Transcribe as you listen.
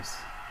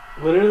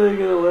When are they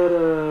gonna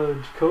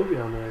let Jacoby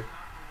on there?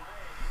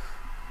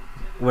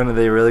 When are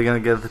they really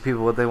going to give the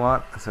people what they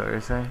want? That's what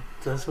you're saying?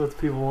 That's what the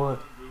people want.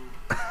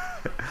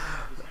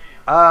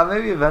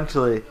 Maybe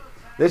eventually.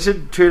 They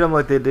should treat them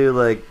like they do,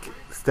 like,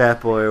 Stat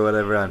Boy or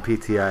whatever on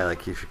PTI.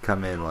 Like, you should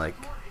come in, like...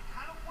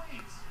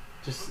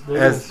 They're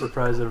going to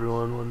surprise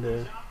everyone one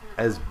day.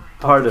 As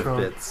part of trunk.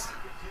 bits.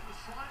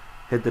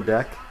 Hit the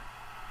deck.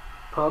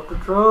 Pop the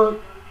trunk.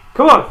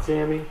 Come on,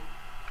 Sammy.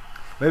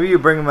 Maybe you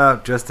bring them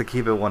out just to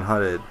keep it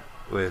 100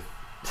 with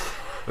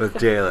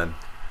Jalen.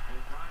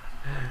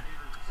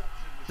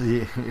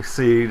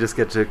 So you just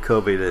get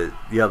Jacoby to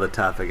yell the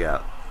topic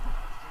out.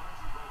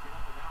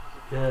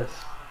 Yes.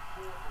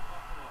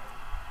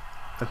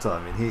 That's all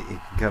I mean. He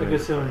can come I in.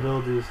 guess him and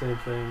Bill do the same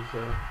thing, so.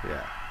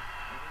 Yeah.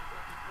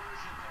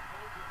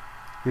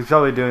 He's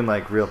probably doing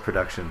like real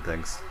production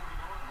things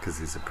because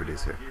he's a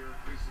producer.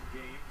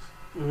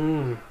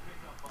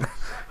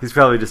 He's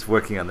probably just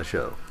working on the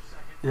show.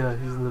 Yeah,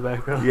 he's in the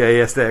background. Yeah, he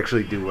has to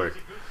actually do work.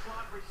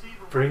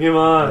 Bring him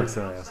on. Like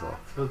some asshole.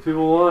 That's what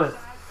people want.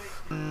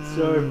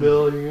 Sorry,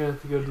 Bill, you're going to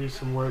have to go do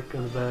some work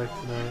in the back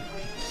tonight.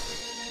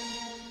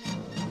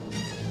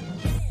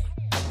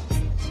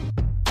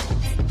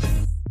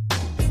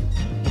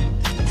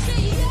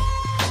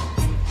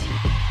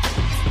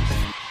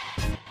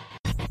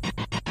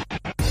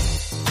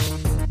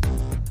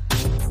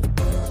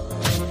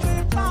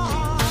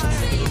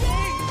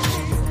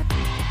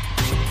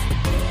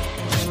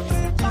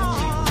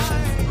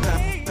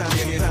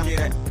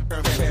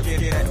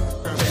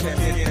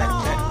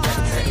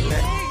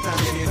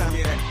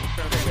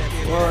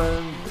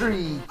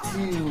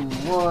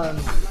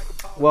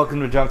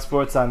 Welcome to Junk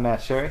Sports. I'm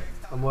Matt Sherry.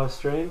 I'm Wes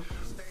Strange.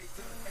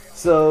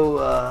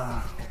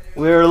 So,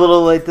 we were a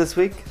little late this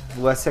week.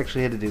 Wes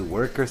actually had to do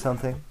work or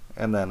something.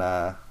 And then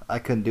I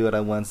couldn't do it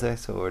on Wednesday,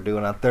 so we're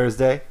doing it on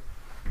Thursday.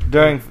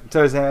 During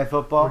Thursday Night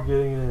Football. We're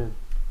getting it in.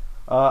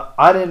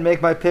 I didn't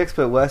make my picks,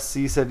 but Wes,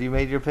 you said you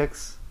made your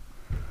picks.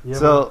 Yeah,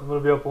 so I'm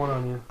going to be up one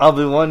on you. I'll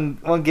be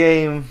one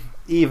game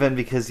even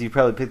because you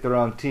probably picked the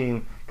wrong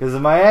team. Because the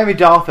Miami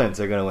Dolphins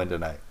are going to win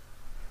tonight.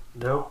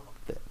 Nope.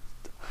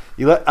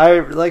 I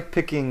like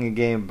picking a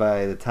game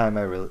by the time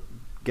I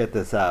get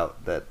this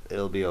out that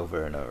it'll be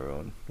over and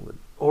everyone would.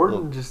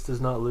 Orton just does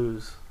not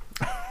lose.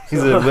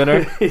 He's a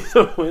winner. He's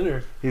a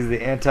winner. He's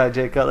the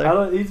anti-Jay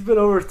Cutler. He's been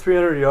over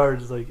 300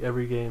 yards like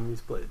every game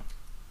he's played.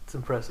 It's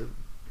impressive.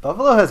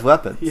 Buffalo has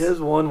weapons. He has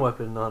one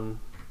weapon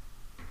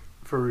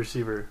for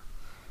receiver.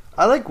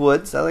 I like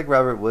Woods. I like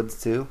Robert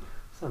Woods too.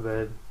 It's not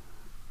bad.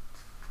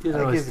 He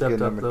hasn't really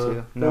stepped up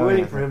though. They're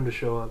waiting for him to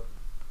show up.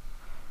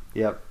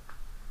 Yep.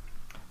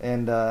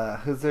 And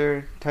who's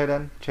their tight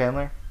end?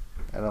 Chandler?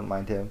 I don't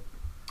mind him.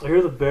 I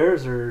hear the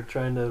Bears are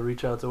trying to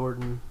reach out to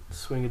Orton,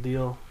 swing a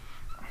deal.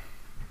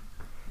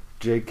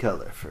 Jay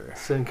Cutler for...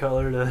 Send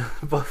Cutler to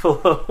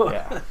Buffalo.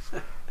 Yeah.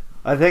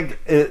 I think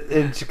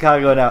in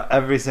Chicago now,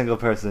 every single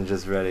person is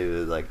just ready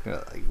to,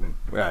 all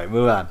right,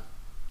 move on.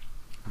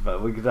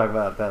 But we can talk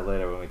about that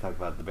later when we talk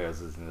about the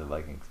Bears losing to the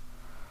Vikings.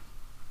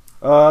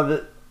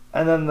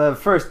 And then the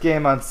first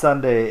game on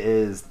Sunday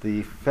is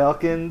the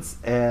Falcons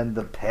and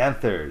the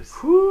Panthers.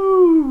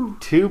 Woo!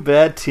 Two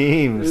bad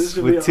teams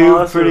with two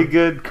awesome. pretty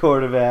good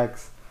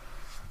quarterbacks.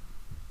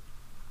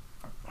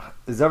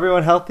 Is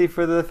everyone healthy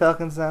for the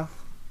Falcons now?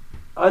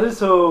 I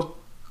just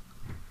hope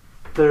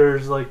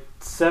there's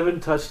 7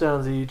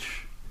 touchdowns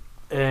each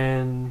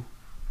and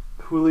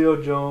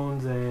Julio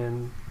Jones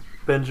and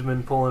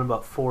Benjamin pulling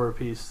about 4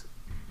 apiece.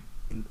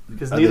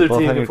 Because neither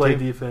team can play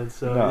defense.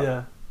 So, no.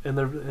 Yeah.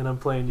 And I'm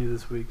playing you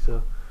this week,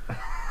 so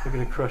they're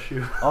going to crush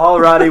you. All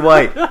Roddy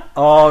White.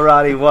 All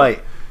Roddy White.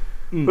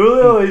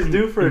 Julio is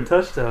due for a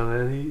touchdown,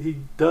 man. He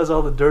does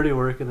all the dirty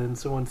work, and then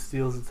someone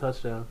steals a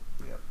touchdown.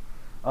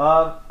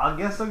 I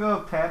guess I'll go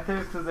with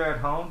Panthers because they're at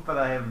home, but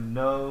I have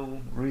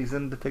no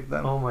reason to pick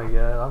them. Oh, my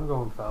God. I'm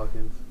going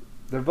Falcons.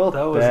 They're both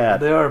bad.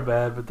 They are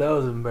bad, but that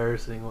was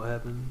embarrassing what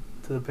happened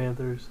to the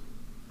Panthers.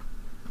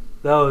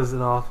 That was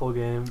an awful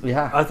game.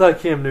 Yeah. I thought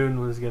Cam Newton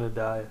was going to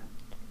die.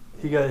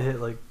 He got hit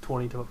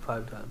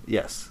 25 times.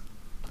 Yes.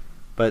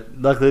 But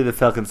luckily the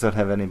Falcons don't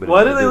have anybody.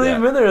 Why did they leave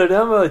him in there? They're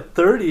down by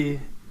 30,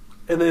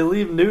 and they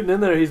leave Newton in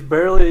there. He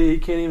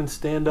can't even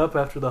stand up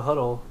after the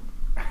huddle.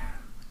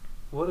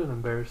 What an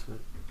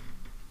embarrassment.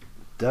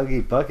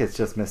 Dougie Buckets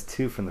just missed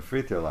 2 from the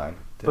free throw line.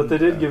 But they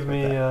did give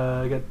me,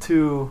 I got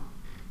 2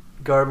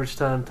 garbage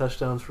time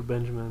touchdowns for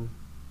Benjamin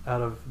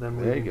out of them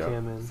leaving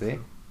Cam in. See? So.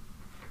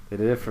 They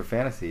did it for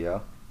fantasy,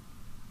 yo.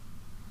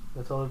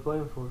 That's all they're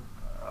playing for.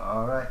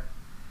 All right.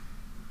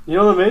 You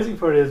know, the amazing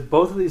part is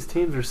both of these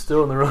teams are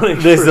still in the running.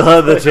 They still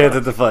have the chance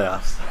at the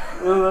playoffs.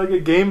 Well, a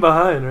game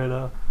behind right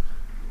now.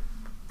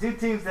 2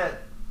 teams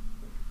that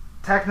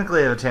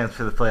technically have a chance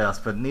for the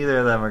playoffs, but neither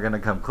of them are going to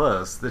come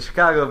close. The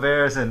Chicago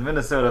Bears and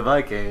Minnesota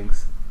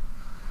Vikings.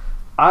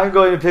 I'm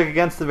going to pick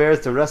against the Bears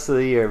the rest of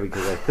the year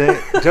because I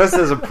think, just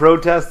as a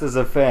protest as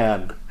a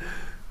fan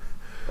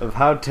of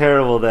how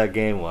terrible that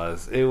game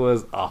was, it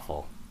was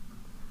awful.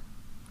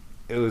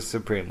 It was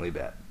supremely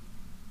bad.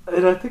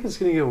 And I think it's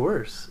going to get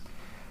worse.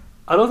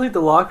 I don't think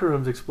the locker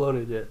room's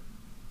exploded yet.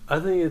 I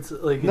think it's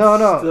like it's No,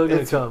 still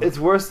gonna it's come. it's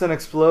worse than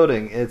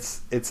exploding.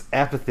 It's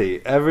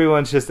apathy.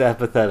 Everyone's just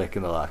apathetic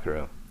in the locker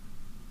room.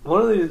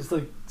 One of these,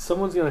 like,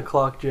 someone's gonna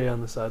clock Jay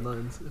on the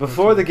sidelines.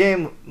 Before the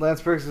game,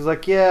 Lance Brooks was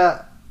like,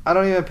 "Yeah, I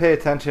don't even pay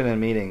attention in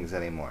meetings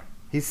anymore."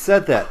 He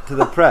said that to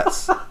the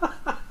press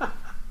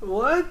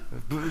What?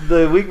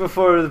 the week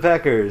before the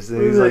Packers.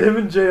 And he's Like, like, him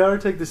and JR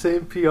take the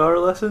same PR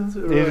lessons?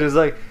 Or he's what? just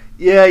like,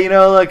 "Yeah,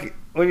 like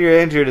when you're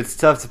injured, it's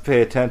tough to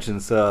pay attention.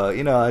 So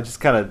I just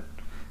kind of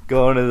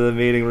go into the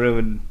meeting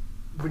room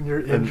when you're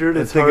and injured,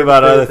 it's think hard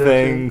about to pay other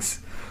attention. things."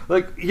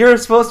 Like, you're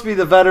supposed to be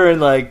the veteran,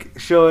 like,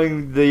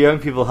 showing the young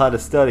people how to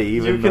study.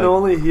 Even You can like,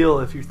 only heal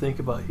if you think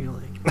about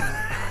healing.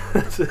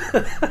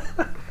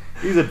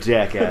 he's a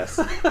jackass.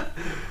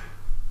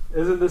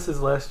 Isn't this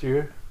his last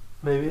year?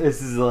 Maybe?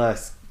 This is the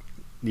last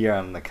year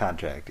on the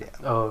contract, yeah.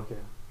 Oh, okay.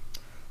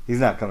 He's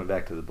not coming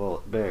back to the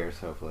Bears,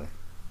 hopefully.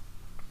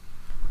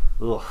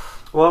 Ugh.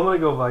 Well, I'm going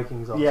to go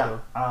Vikings also.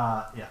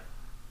 Yeah.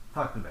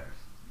 Fuck the Bears.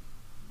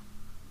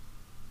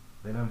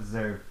 They don't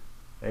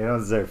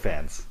deserve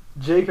fans.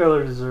 Jay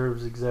Cutler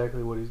deserves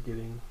exactly what he's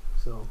getting,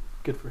 so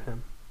good for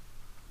him.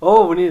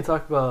 Oh, we need to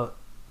talk about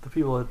the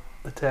people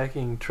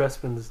attacking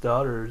Trespin's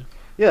daughters.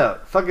 Yeah,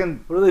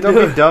 fucking What are they don't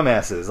doing? be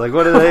dumbasses. Like,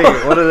 what are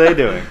they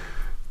doing?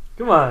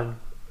 Come on,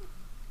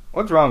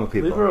 What's wrong with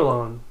people? leave her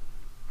alone.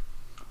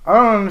 I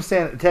don't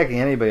understand attacking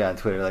anybody on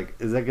Twitter. Like,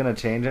 is that going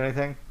to change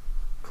anything?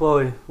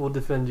 Chloe, we'll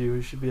defend you.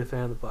 You should be a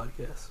fan of the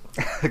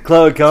podcast.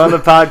 Chloe, come on the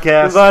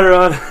podcast. Invite her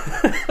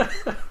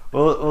on.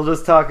 We'll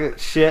just talk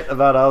shit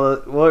about all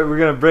the. Well, we're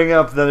gonna bring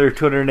up their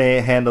Twitter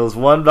handles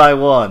one by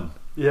one.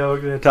 Yeah, we're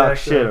going to Talk attack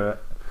shit.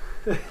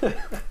 them. Right?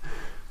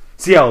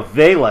 See how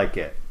they like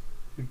it.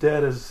 Your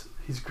dad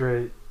he's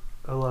great.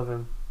 I love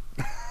him.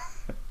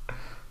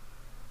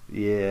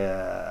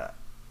 Yeah,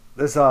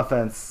 this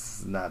offense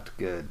is not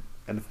good,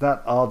 and it's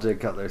not all Jay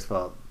Cutler's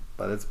fault,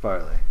 but it's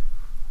partly.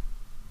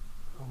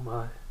 Oh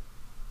my.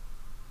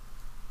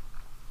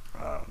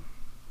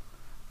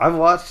 I've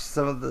watched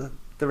some of the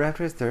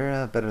Raptors.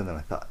 They're better than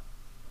I thought.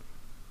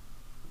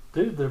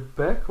 Dude, their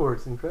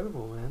backcourt's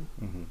incredible, man.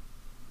 Mm-hmm.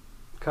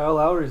 Kyle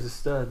Lowry's a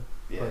stud.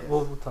 Yeah, But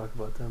we'll talk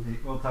about them.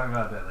 we'll talk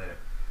about that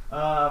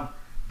later.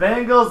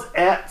 Bengals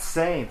at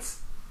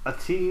Saints, a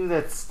team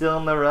that's still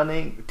in the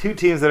running. Two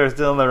teams that are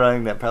still in the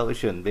running that probably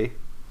shouldn't be.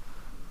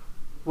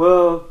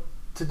 Well,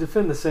 to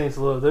defend the Saints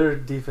a little, their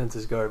defense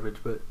is garbage,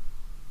 but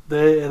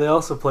they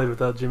also played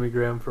without Jimmy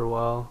Graham for a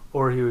while,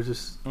 or he was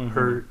just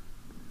hurt.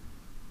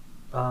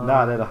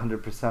 Not at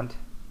 100%.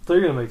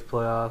 They're gonna make the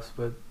playoffs,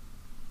 but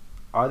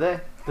Are they?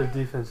 their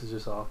defense is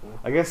just awful.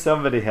 I guess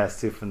somebody has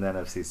to from the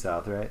NFC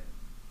South, right?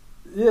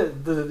 Yeah,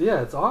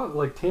 it's all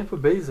like Tampa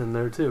Bay's in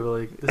there too.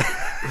 Like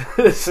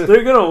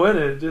they're gonna win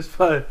it just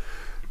by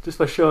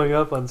showing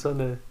up on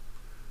Sunday.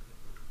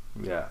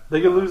 Yeah.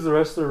 They could lose the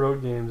rest of their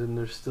road games, and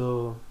they're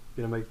still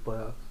gonna make the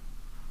playoffs.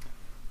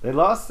 They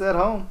lost at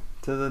home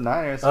to the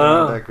Niners. I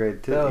know. Not that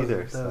great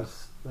either. That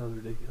was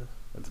ridiculous.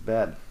 That's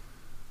bad.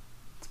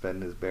 It's bad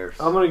news, Bears.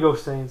 I'm gonna go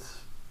Saints.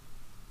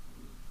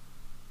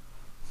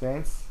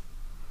 Saints?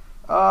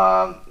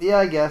 Yeah,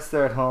 I guess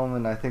they're at home,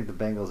 and I think the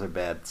Bengals are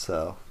bad,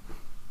 so.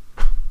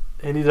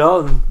 Andy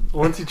Dalton,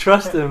 once you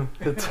trust him,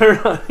 he'll turn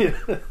on you.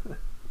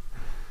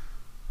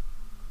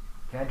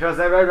 Can't trust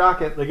that Red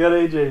Rocket. They got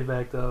AJ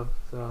back though,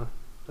 so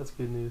that's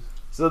good news.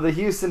 So the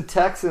Houston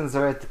Texans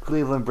are at the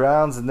Cleveland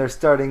Browns, and they're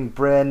starting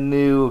brand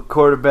new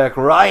quarterback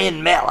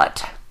Ryan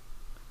Mallett.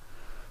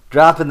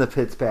 Dropping the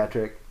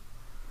Fitzpatrick.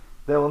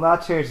 That will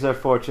not change their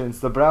fortunes.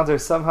 The Browns are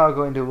somehow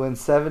going to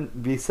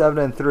be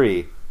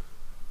 7-3,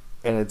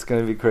 and it's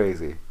going to be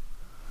crazy.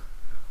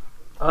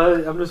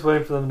 I'm just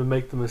waiting for them to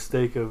make the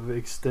mistake of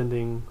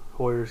extending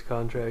Hoyer's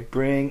contract.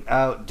 Bring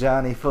out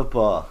Johnny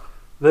Football.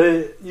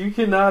 You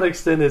cannot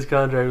extend his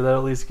contract without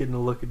at least getting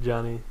a look at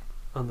Johnny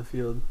on the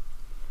field.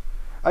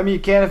 I mean, you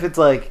can if it's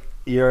like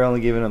you're only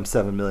giving him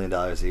 $7 million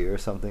a year or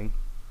something.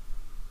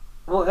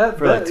 Well, at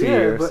For like best, 2 yeah,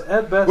 years. but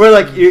at best, Where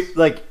like he's-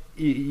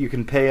 you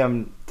can pay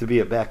him to be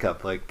a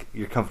backup. Like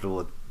you're comfortable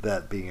with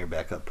that being your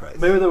backup price.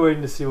 maybe they're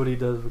waiting to see what he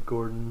does with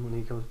Gordon when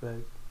he comes back.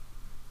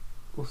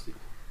 We'll see.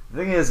 The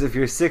thing is, if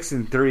you're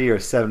 6-3 or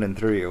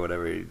 7-3 or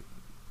whatever,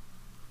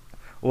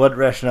 what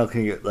rationale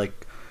can you get?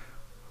 Like,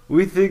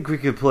 we think we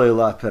could play a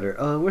lot better.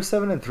 We're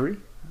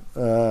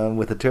 7-3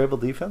 with a terrible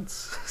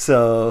defense.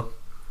 So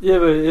Yeah,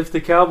 but if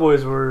the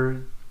Cowboys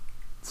were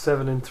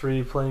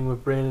 7-3 playing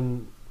with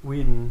Brandon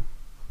Whedon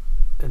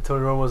and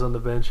Tony Romo's on the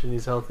bench and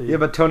he's healthy, yeah,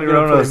 but Tony you're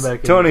gonna put him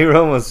back in.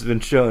 Romo's been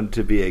shown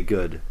to be a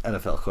good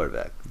NFL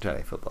quarterback.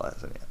 Johnny Football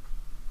hasn't yet.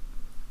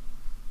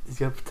 He's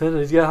got potential.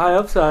 He's got high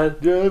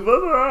upside. Johnny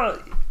Football.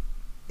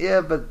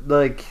 Yeah, but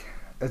like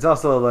it's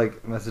also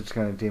like message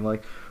kind of team.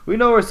 Like we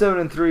know we're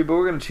 7-3, but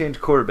we're gonna change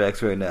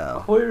quarterbacks right now.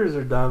 Hoyers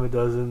are dime a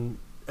dozen.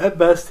 At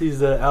best, he's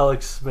the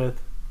Alex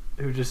Smith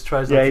who just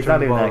tries Yeah, to he's turn not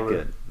the even ball that over.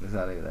 good. He's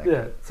not even that good.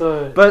 Yeah,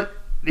 so But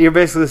you're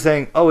basically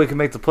saying, oh, we can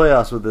make the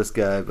playoffs with this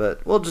guy,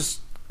 but we'll just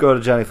go to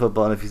Johnny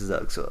Football, and if he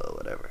sucks, well,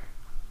 whatever.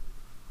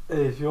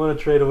 hey, if you want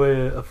to trade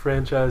away a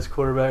franchise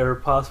quarterback or a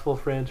possible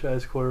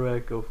franchise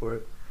quarterback, go for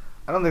it.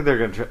 I don't think they're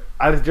going to.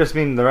 I just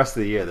mean the rest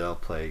of the year they'll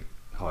play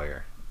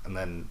Hoyer, and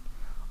then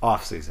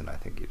off season I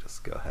think you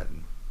just go ahead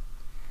and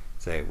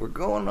say we're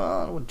going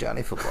on with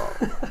Johnny Football.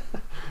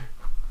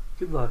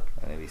 Good luck.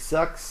 And if he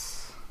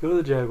sucks, go to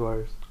the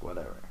Jaguars.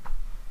 Whatever.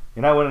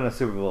 You're not winning a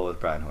Super Bowl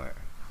with Brian Hoyer.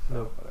 So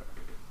No. Whatever.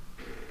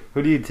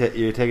 Who do you take?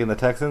 You're taking the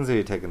Texans or are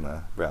you taking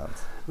the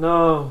Browns?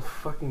 No,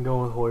 fucking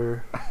going with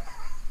Hoyer.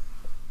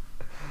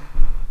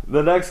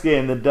 The next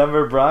game, the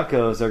Denver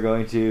Broncos are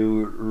going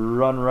to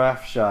run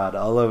roughshod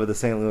all over the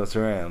St. Louis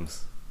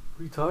Rams.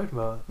 What are you talking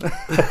about?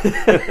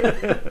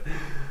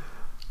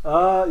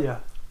 Yeah.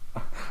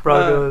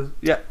 Broncos.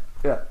 Yeah.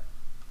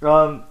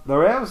 The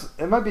Rams.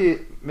 It might be.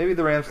 Maybe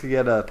the Rams could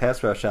get a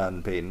pass rush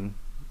on Peyton.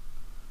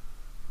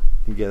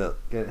 You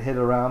get hit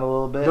around a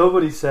little bit.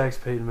 Nobody sacks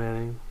Peyton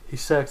Manning. He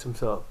sacks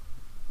himself.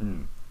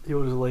 Mm. He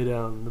will just lay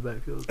down in the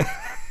backfield.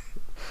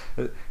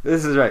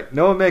 This is right.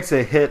 No one makes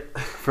a hit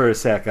for a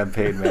sack on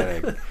Peyton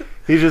Manning.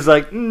 He's just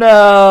like,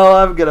 no,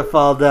 I'm gonna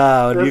fall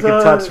down. That's you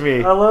can touch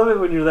me. I love it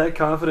when you're that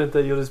confident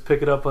that you'll just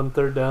pick it up on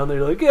third down.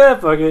 You're like, yeah,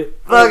 fuck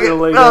it. Fuck it.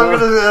 Lay No,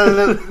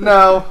 down.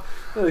 no.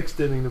 Not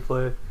extending the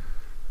play.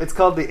 It's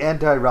called the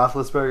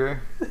anti-Roethlisberger.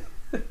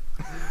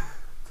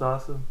 It's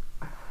awesome.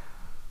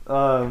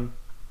 So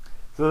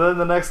then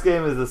the next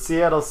game is the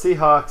Seattle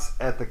Seahawks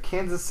at the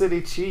Kansas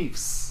City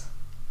Chiefs.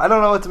 I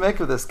don't know what to make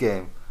of this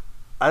game.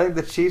 I think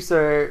the Chiefs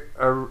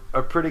are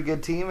a pretty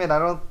good team, and I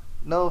don't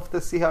know if the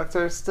Seahawks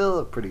are still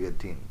a pretty good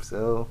team.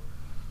 So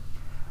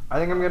I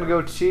think I'm going to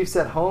go Chiefs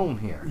at home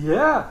here.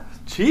 Yeah,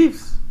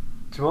 Chiefs.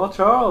 Jamal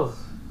Charles.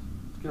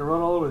 He's going to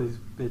run all over these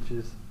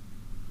bitches.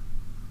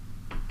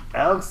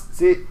 I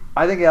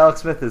think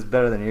Alex Smith is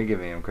better than you're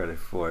giving him credit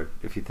for.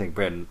 If you think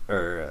Brian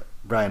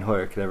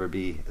Hoyer could ever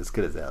be as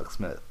good as Alex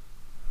Smith.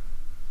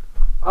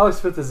 Alex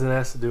Smith isn't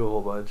asked to do a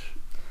whole bunch.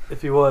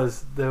 If he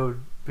was, there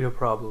would be a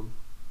problem.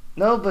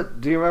 No, but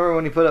do you remember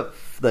when he put up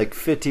like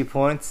 50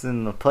 points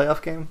in the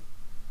playoff game?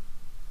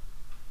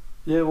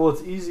 Yeah, well,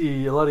 it's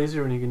a lot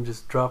easier when you can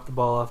just drop the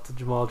ball off to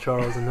Jamal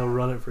Charles and he'll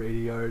run it for 80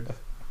 yards.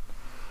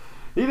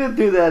 He didn't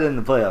do that in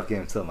the playoff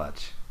game so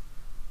much.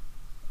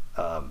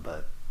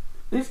 But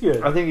He's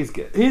good. I think he's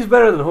good. He's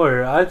better than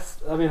Hoyer. I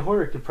mean,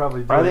 Hoyer could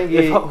probably do it.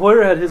 If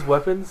Hoyer had his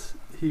weapons,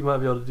 he might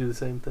be able to do the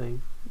same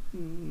thing.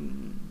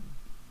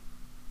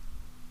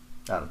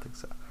 I don't think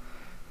so.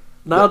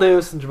 Niall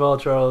Davis and Jamal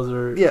Charles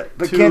are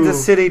but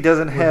Kansas City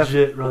doesn't have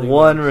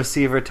one backs.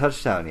 receiver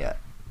touchdown yet.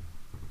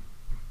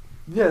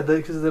 Yeah,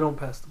 because they don't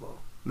pass the ball.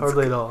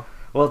 Hardly at all.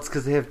 Well, it's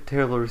because they have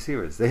terrible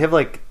receivers. They have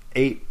like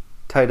 8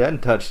 tight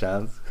end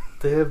touchdowns.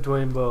 They have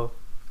Dwayne Bowe.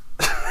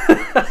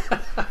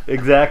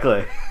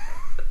 Exactly.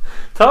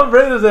 Tom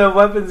Brady doesn't have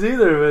weapons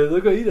either, but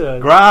look what he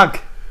does.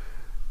 Gronk.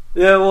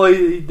 Yeah, well,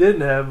 he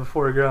didn't have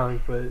before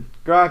Gronk, but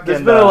Gronk.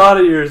 There's been a lot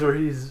of years where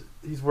he's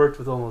worked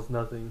with almost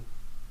nothing.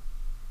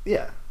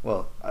 Yeah,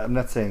 well, I'm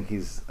not saying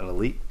he's an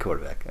elite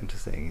quarterback. I'm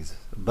just saying he's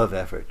above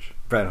average.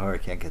 Brian Hoyer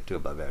can't get to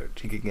above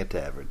average. He can get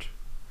to average.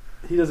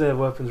 He doesn't have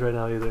weapons right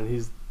now either, and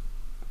he's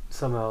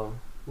somehow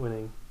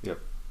winning. Yep.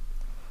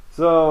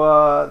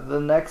 So the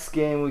next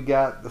game we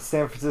got the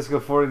San Francisco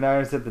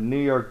 49ers at the New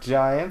York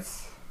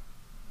Giants.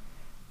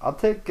 I'll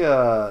take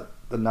the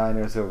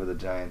Niners over the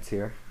Giants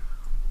here.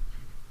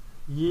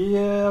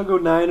 Yeah, I'll go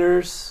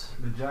Niners.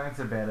 The Giants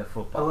are bad at I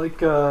football.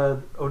 like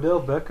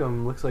Odell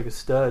Beckham. Looks like a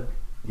stud.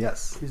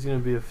 Yes. He's going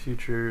to be a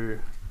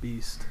future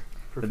beast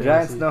for The fantasy.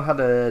 Giants know how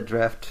to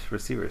draft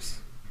receivers.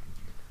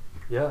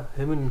 Yeah,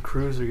 him and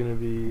Cruz are going to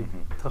be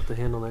tough to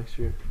handle next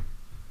year.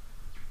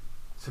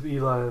 Except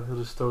Eli, he'll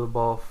just throw the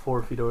ball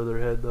 4 feet over their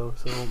head, though,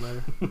 so it won't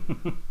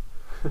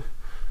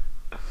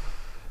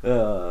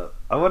matter.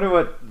 I wonder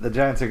what the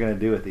Giants are going to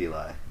do with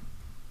Eli.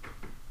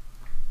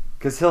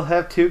 Because he'll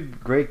have 2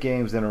 great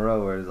games in a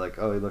row where it's like,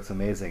 oh, he looks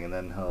amazing, and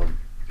then he'll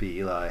be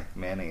Eli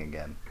Manning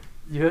again.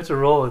 You have to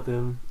roll with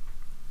him,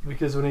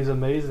 because when he's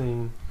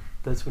amazing,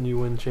 that's when you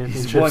win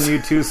championships. He's won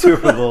you 2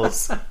 Super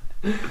Bowls.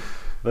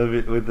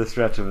 With the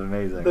stretch of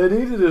amazing. They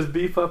need to just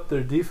beef up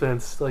their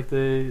defense,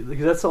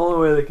 because that's the only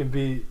way they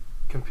can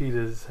compete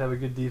is have a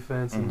good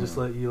defense and just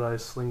let Eli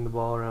sling the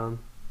ball around.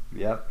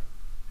 Yep.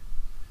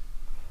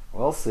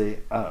 We'll see.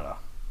 I don't know.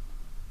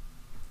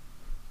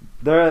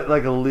 They're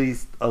like a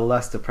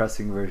less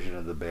depressing version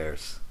of the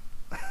Bears.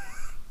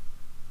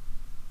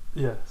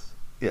 Yes.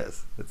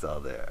 Yes, it's all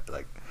there. It's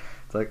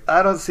like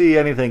I don't see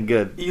anything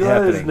good. Eli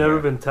happening has never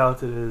here. been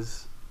touted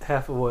as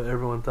half of what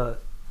everyone thought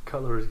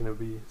Cutler was going to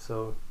be.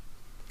 So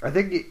I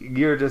think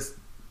you're just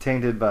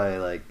tainted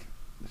by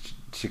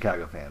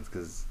Chicago fans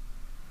because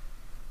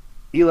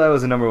Eli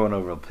was a number 1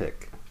 overall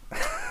pick.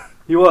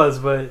 he was,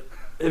 but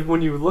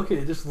when you look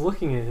at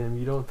looking at him,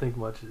 you don't think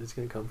much is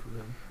going to come from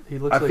him. He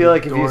looks. I feel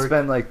like if you dork.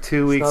 spent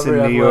 2 weeks not in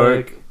very New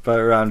York, athletic. but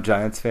around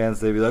Giants fans,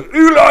 they'd be like,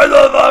 Eli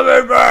the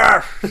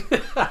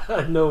fucking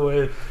best! No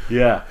way.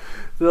 Yeah.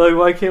 They're like,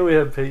 why can't we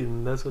have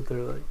Peyton? That's what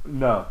they're like.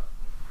 No.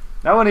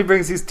 Not when he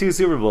brings these 2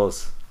 Super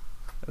Bowls.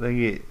 I think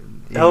he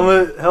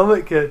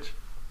helmet catch.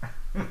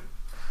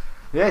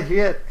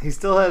 Yeah, he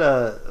still had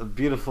a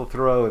beautiful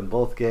throw in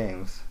both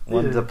games.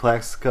 One to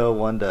Plaxico,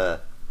 one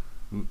to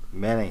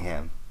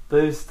Manningham.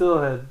 They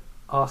still had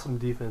awesome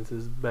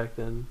defenses back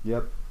then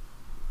Yep.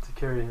 to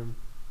carry him.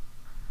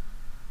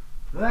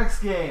 The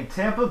next game,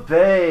 Tampa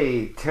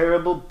Bay,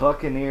 terrible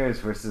Buccaneers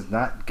versus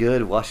not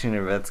good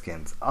Washington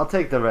Redskins. I'll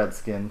take the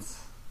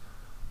Redskins.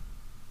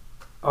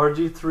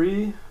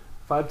 RG3,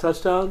 5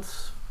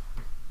 touchdowns.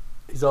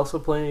 He's also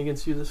playing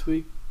against you this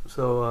week.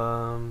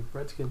 So,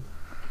 Redskins.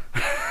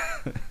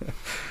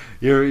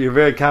 You're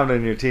very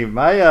confident in your team.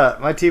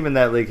 My team in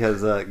that league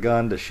has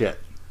gone to shit.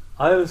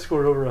 I haven't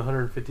scored over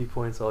 150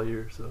 points all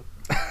year, so.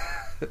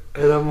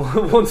 And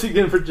I'm once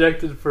again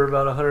projected for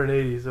about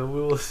 180, so we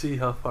will see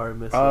how far I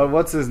miss.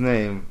 What's his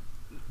name?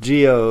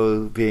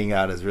 Gio being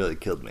out has really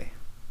killed me.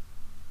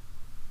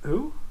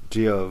 Who?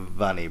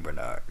 Giovanni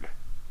Bernard.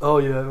 Oh,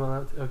 you have him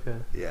on that? Okay.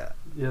 Yeah.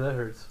 Yeah, that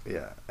hurts.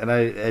 Yeah. And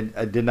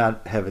I did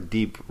not have a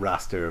deep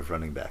roster of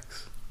running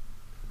backs.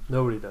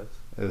 Nobody does.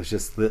 It was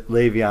just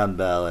Le'Veon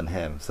Bell and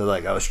him. So,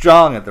 I was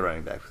strong at the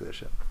running back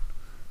position.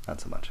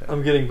 Not so much.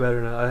 I'm getting better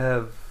now. I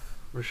have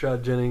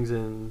Rashad Jennings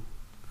and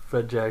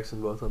Fred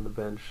Jackson both on the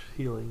bench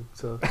healing,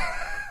 so.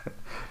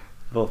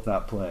 Both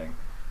not playing.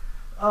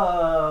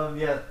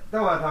 Yeah,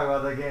 don't want to talk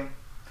about that game.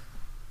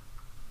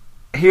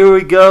 Here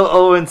we go,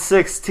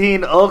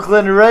 0-16,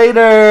 Oakland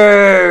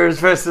Raiders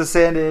versus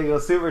San Diego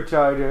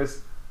Superchargers.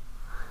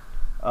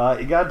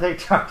 You gotta take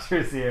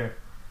Chargers here.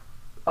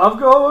 I'm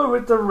going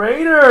with the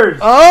Raiders.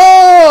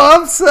 Oh,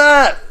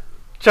 upset!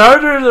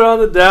 Chargers are on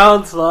the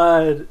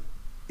downslide.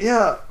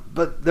 Yeah,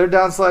 but their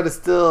downslide is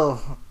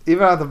still,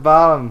 even at the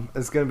bottom,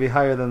 it's going to be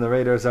higher than the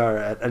Raiders are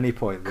at any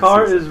point this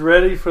Carr season. is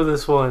ready for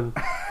this one.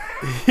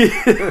 He's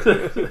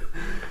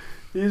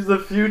the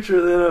future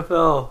of the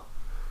NFL.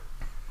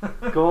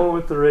 Going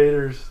with the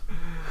Raiders.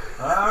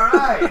 All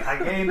right,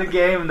 I gained a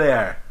game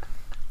there.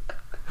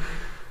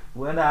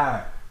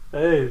 Winner.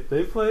 Hey,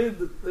 they played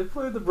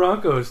the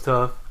Broncos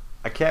tough.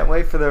 I can't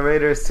wait for the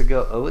Raiders to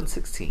go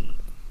 0-16.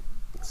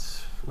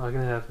 It's not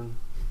gonna happen.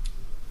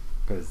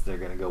 Because they're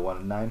going to go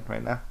 1-9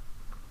 right now?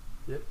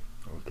 Yep.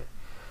 Okay.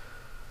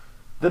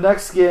 The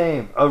next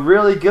game, a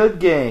really good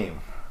game.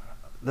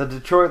 The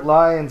Detroit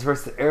Lions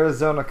versus the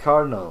Arizona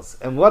Cardinals.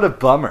 And what a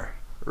bummer.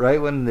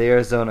 Right when the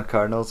Arizona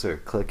Cardinals are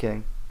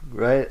clicking,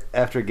 right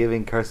after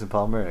giving Carson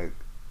Palmer a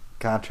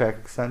contract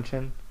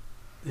extension,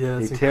 Yeah,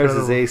 he it's tears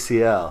incredible. his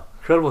ACL.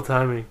 Incredible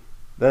timing.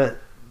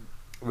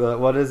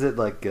 What is it,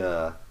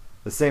 the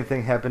same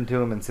thing happened to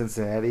him in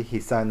Cincinnati. He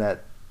signed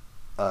that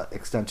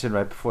extension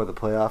right before the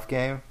playoff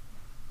game,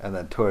 and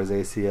then tore his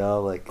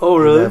ACL Oh,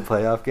 really? in that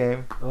playoff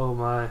game. Oh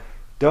my!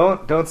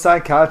 Don't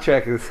sign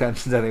contract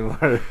extensions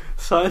anymore.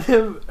 Sign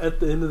him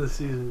at the end of the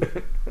season.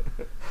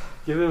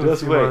 Give him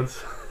Just a few wait.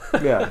 months.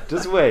 Yeah,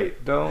 just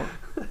wait. Don't.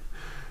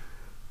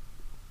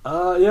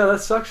 Yeah, that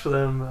sucks for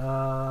them.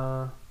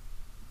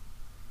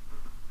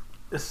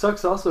 It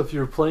sucks also if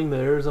you were playing the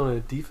Arizona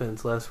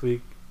defense last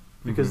week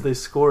because they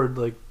scored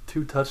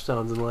 2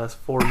 touchdowns in the last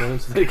 4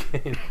 minutes of the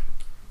game.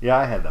 Yeah,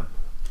 I had them.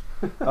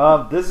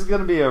 This is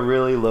going to be a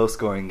really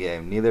low-scoring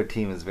game. Neither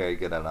team is very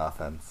good on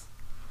offense.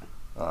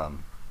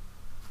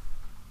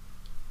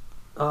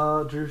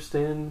 Drew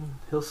Stanton,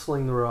 he'll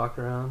sling the rock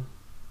around.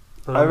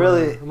 But I'm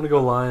I'm gonna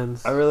go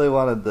Lions. I really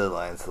wanted the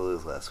Lions to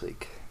lose last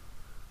week.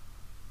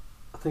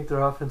 I think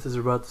their offenses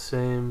are about the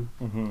same.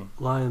 Mm-hmm.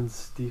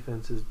 Lions'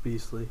 defense is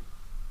beastly.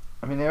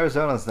 I mean,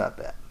 Arizona's not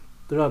bad.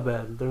 They're not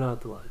bad. They're not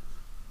the Lions.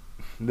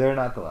 They're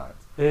not the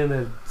Lions. And they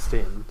have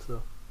Stanton,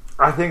 so.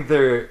 I think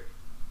they're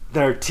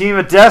team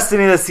of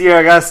destiny this year.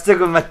 I gotta stick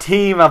with my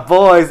team, my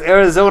boys,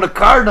 Arizona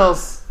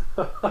Cardinals.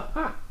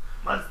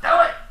 Let's do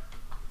it.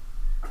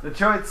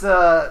 Detroit's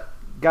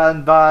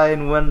gotten by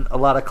and won a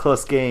lot of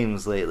close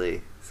games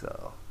lately.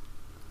 So,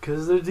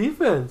 Because their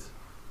defense.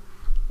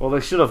 well,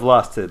 they should have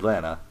lost to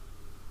Atlanta.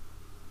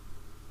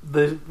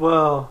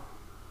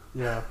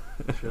 Yeah,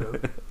 should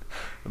have.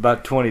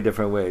 About 20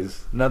 different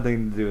ways.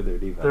 Nothing to do with their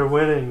defense. They're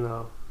winning,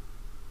 though.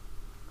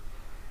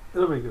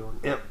 It'll be a good one.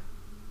 Yep.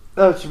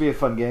 That should be a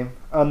fun game.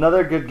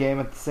 Another good game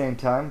at the same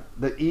time.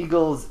 The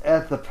Eagles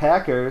at the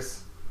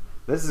Packers.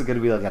 This is going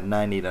to be like a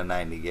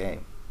 90-90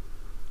 game.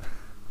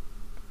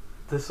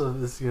 This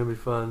is going to be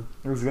fun.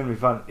 This is going to be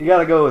fun. You got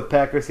to go with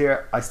Packers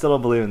here. I still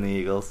don't believe in the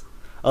Eagles.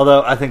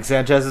 Although I think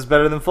Sanchez is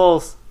better than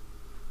Foles.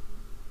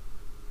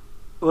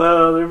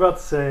 Well, they're about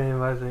the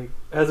same, I think,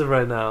 as of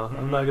right now.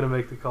 I'm not going to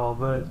make the call,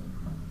 but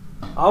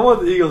I want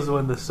the Eagles to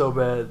win this so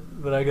bad,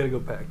 but I got to go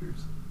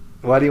Packers.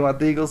 Why do you want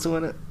the Eagles to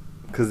win it?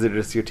 Because they're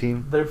just your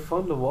team? They're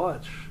fun to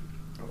watch.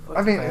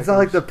 I mean, it's not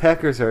like the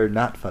Packers are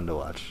not fun to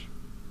watch.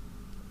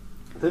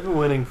 They've been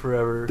winning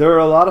forever. They're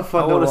a lot of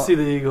fun I to want to watch. see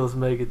the Eagles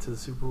make it to the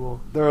Super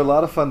Bowl. They're a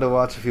lot of fun to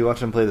watch if you watch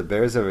them play the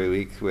Bears every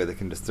week, where they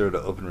can just throw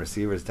to open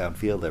receivers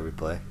downfield every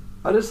play.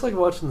 I just like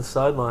watching the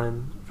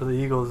sideline for the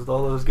Eagles with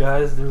all those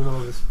guys doing all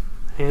this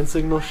hand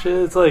signal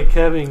shit. It's like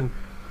having...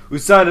 We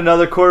signed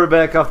another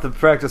quarterback off the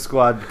practice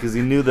squad because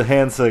he knew the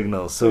hand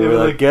signals. So Yeah, we were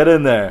but like, get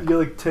in there. You get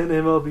like 10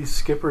 MLB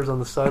skippers on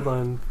the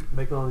sideline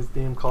making all these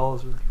damn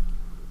calls.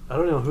 I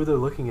don't know who they're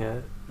looking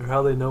at or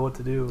how they know what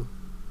to do.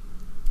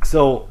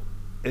 So,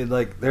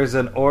 there's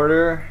an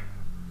order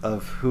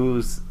of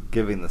who's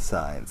giving the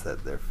signs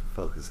that they're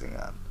focusing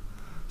on.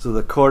 So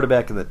the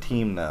quarterback and the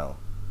team know,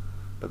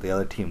 but the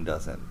other team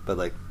doesn't. But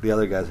like the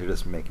other guys are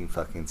just making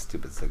fucking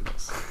stupid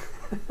signals.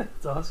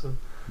 That's awesome.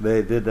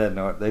 They did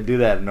that. They do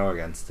that in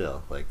Oregon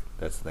still. Like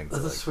that's the thing.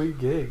 That's a like, sweet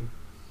gig.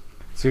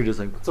 So you're just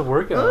like It's a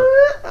workout.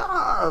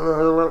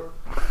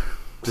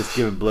 just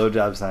giving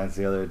blowjob signs to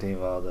the other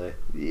team all day.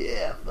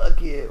 Yeah,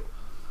 fuck you.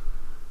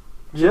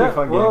 Should be Yeah. a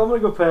fun Well, game. I'm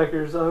gonna go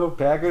Packers. I hope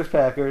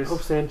Packers.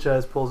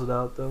 Sanchez pulls it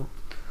out though.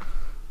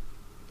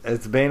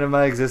 It's the bane of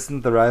my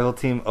existence. The rival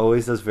team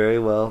always does very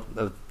well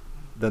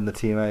than the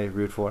team I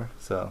root for.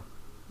 So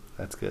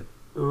that's good.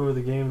 Ooh,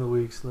 the game of the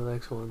week's the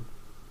next one.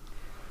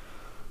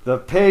 The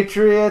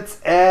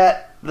Patriots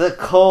at the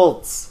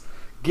Colts.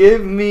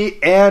 Give me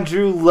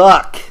Andrew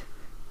Luck.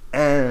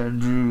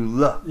 Andrew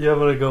Luck. Yeah, I'm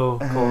gonna go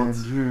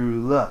Colts.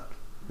 Andrew Luck.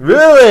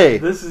 Really?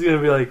 This is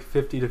gonna be like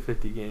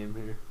 50-50 game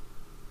here.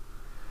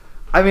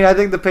 I mean, I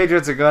think the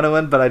Patriots are going to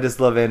win, but I just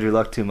love Andrew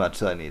Luck too much,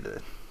 so I need to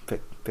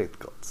pick the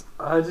Colts.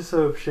 I just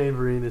hope Shane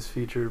Vereen is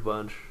featured a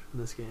bunch in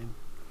this game.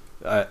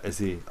 Is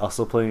he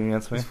also playing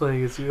against me? He's playing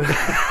against you.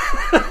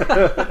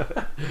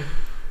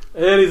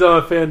 And he's on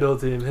a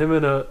FanDuel team. Him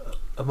and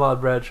Ahmad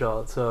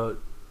Bradshaw. So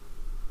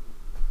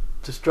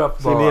just drop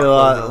the So ball. you need a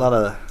lot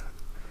of...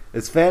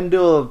 Is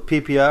FanDuel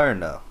PPR or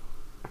no?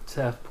 It's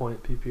half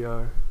point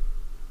PPR.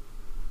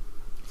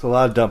 It's a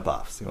lot of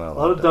dump-offs. You want A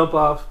lot of dump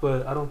offs,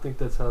 but I don't think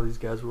that's how these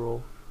guys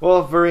roll.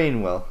 Well,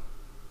 Vereen will.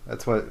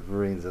 That's what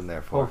Vereen's in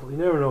there for. Hopefully. You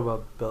never know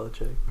about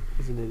Belichick.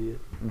 He's an idiot.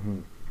 Mm-hmm.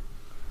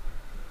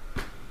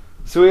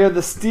 So we have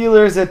the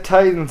Steelers at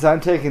Titans. I'm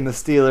taking the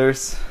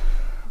Steelers.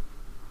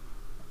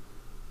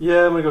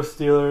 Yeah, I'm going to go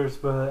Steelers,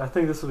 but I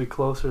think this will be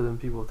closer than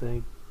people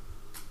think.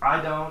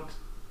 I don't.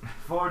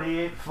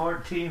 48-14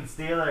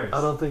 Steelers.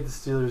 I don't think the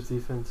Steelers'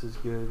 defense is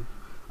good.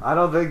 I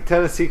don't think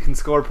Tennessee can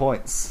score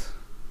points.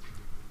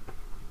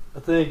 I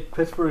think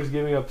Pittsburgh's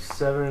giving up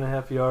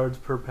 7.5 yards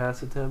per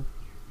pass attempt,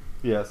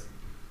 Yes.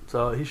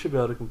 so he should be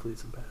able to complete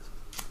some passes.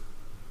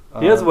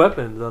 He has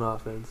weapons on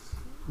offense.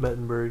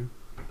 Mettenberg.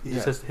 He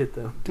just has to hit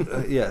them.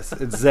 Yes,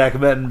 it's Zach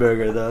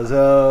Mettenberger, though.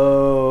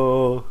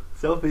 So...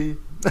 Selfie.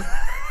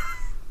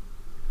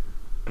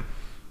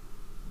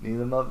 Need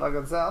a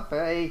motherfucking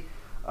selfie.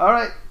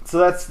 Alright, so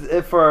that's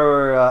it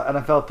for our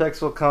NFL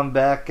picks. We'll come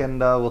back and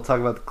we'll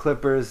talk about the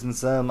Clippers and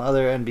some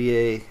other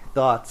NBA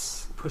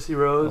thoughts. Pussy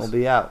Rose. We'll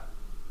be out.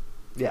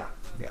 Yeah,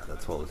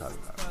 that's what we're talking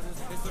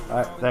about.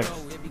 Alright, thanks.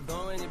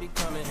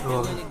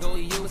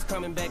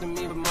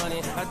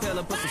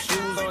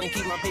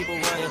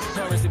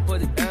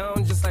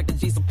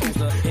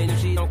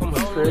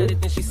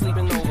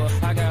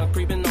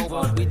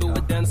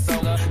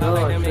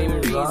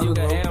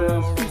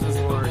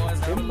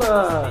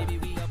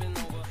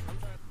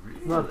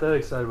 I'm not that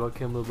excited about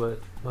Kimba, but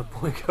my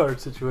point guard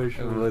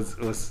situation Was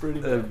pretty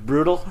bad.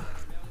 brutal.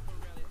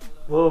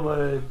 Well,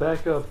 my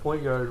backup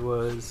point guard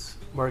was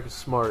Marcus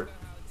Smart,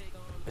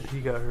 and he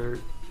got hurt,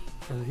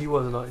 and he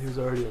wasn't. He was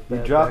already a You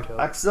bad dropped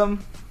backup. Exum.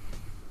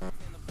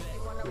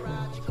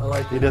 I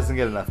like He him. doesn't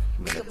get enough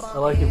minutes. I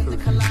like him for the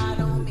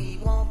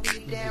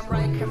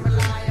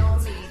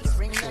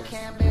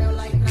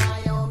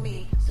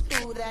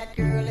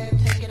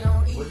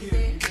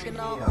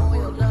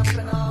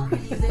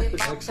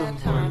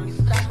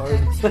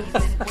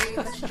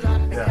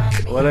Yeah.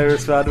 What I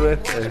responded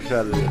with? I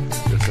responded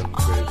with just something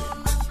crazy.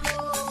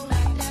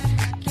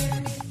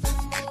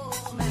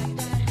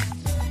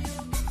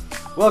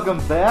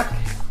 Welcome back.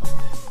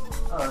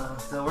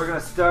 So we're gonna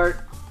start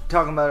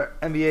talking about our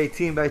NBA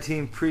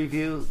team-by-team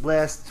preview.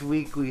 Last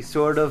week we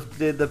sort of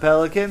did the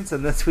Pelicans,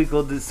 and this week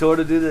we'll sort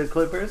of do the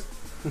Clippers.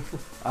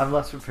 I'm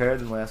less prepared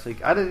than last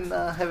week. I didn't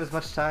have as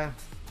much time.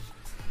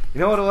 You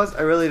know what it was?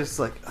 I really just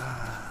I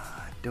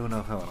don't know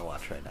if I want to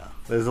watch right now.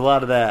 There's a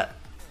lot of that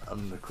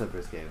on the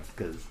Clippers game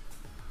because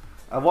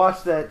I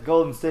watched that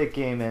Golden State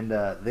game and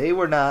they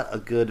were not a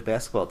good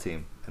basketball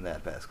team in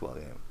that basketball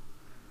game.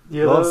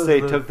 Yeah, Golden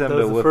State took them that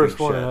to was the whipping first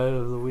one shit. out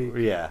of the week.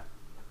 Yeah,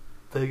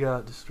 They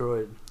got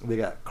destroyed. they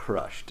got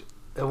crushed.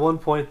 At one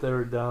point, they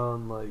were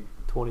down like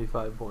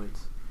 25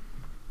 points,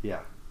 Yeah.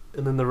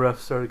 and then the refs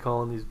started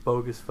calling these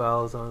bogus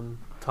fouls on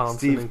Thompson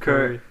Steve and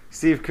Kerr. Curry.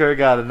 Steve Kerr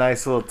got a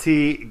nice little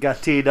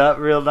got teed up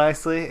real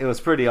nicely. It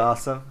was pretty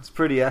awesome. It's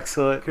pretty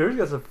excellent. Curry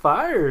got some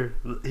fire.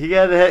 He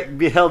got to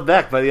be held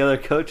back by the other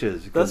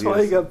coaches. That's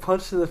why he got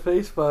punched in the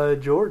face by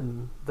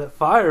Jordan. That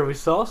fire, we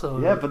saw some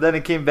of Yeah, it. but then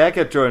he came back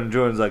at Jordan.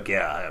 Jordan's like,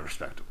 yeah, I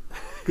respect him.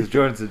 Because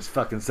Jordan's a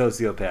fucking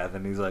sociopath.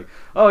 And he's like,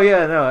 oh,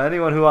 yeah, no,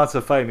 anyone who wants to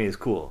fight me is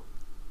cool.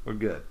 We're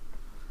good.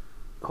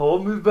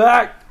 Hold me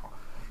back.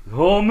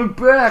 Hold me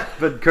back.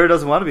 But Kerr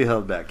doesn't want to be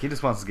held back. He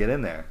just wants to get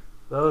in there.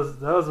 That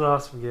was an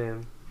awesome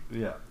game.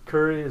 Yeah.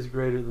 Curry is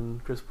greater than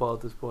Chris Paul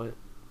at this point.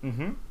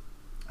 Mm-hmm.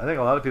 I think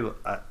a lot of people...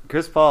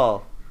 Chris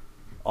Paul,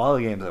 all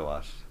the games I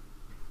watched,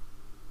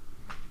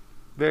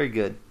 very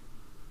good.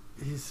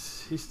 He's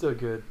still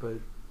good, but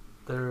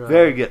they're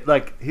Very good.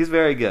 Like, he's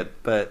very good,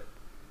 but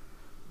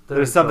they're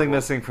there's in something trouble.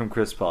 missing from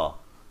Chris Paul,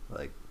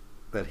 like,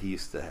 that he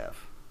used to have.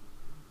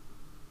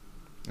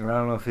 And I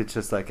don't know if it's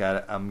just like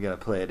I'm going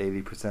to play at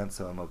 80%,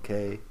 so I'm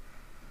okay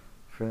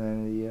for the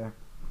end of the year.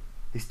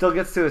 He still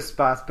gets to his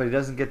spots, but he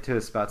doesn't get to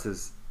his spots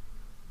as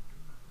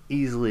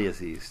easily as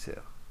he used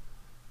to.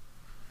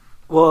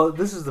 Well,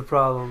 this is the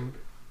problem.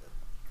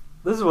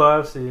 This is what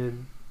I've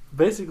seen.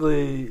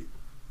 Basically,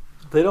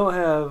 they don't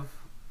have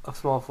a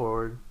small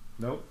forward.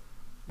 Nope.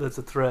 That's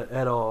a threat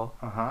at all.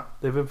 Uh-huh.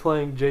 They've been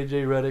playing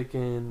J.J. Redick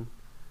and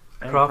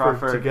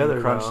Crawford together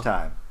in crunch now.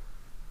 time.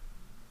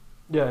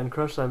 Yeah, in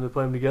crunch time they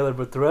play them together.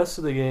 But the rest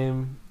of the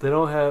game, they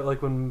don't have,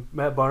 like when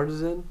Matt Barnes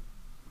is in,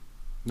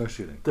 No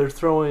shooting. they're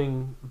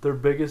throwing their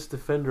biggest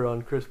defender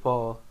on Chris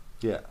Paul,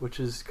 Yeah. which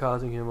is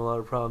causing him a lot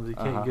of problems. He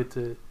can't Uh-huh. get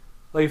to,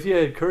 like if he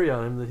had Curry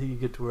on him, then he could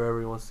get to wherever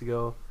he wants to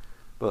go.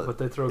 But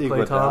they throw Klay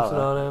Iguodala Thompson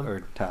on him. Or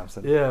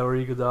Thompson. Yeah, or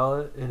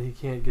Iguodala, and he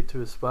can't get to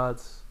his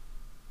spots.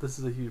 This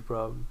is a huge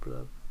problem for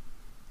them.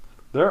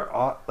 They're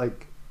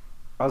like,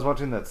 I was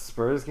watching that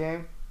Spurs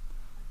game,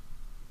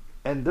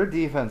 and their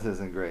defense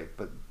isn't great,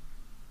 but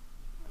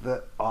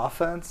the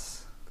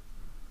offense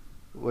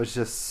was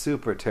just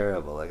super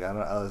terrible. Like I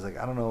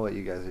don't know what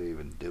you guys are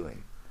even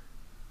doing.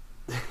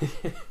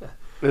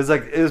 It was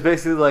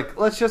basically like,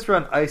 let's just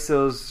run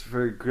ISOs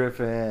for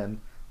Griffin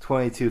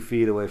 22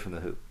 feet away from the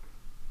hoop.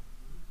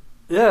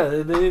 Yeah,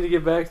 they need to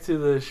get back to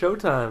the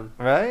Showtime.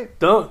 Right?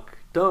 Dunk.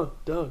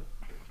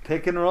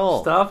 Pick and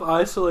roll. Stop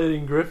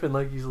isolating Griffin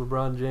like he's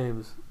LeBron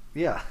James.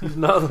 Yeah. He's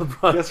not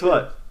LeBron Guess James.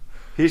 what?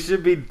 He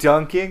should be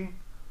dunking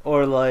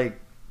or like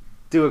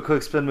do a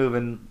quick spin move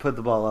and put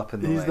the ball up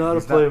in the lane. He's not a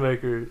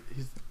playmaker.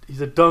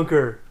 He's a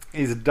dunker.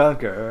 He's a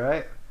dunker, all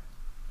right?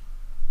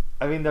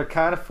 I mean, they're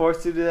kind of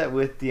forced to do that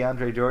with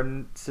DeAndre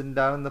Jordan sitting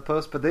down in the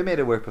post, but they made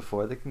it work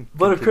before. They can.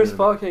 But if continue Chris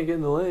Paul can't get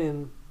in the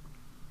lane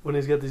when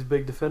he's got these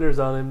big defenders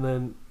on him,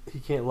 then he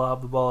can't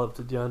lob the ball up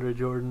to DeAndre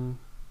Jordan,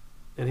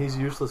 and he's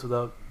useless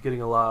without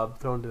getting a lob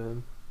thrown to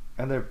him.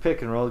 And their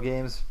pick and roll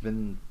games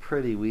been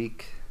pretty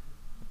weak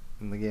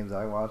in the games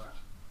I watched.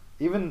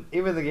 Even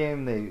the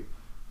game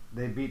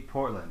they beat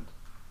Portland,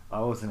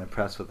 I wasn't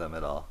impressed with them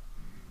at all.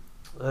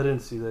 I didn't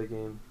see that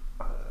game.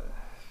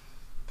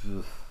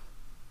 Ugh.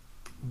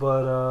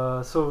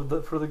 But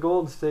for the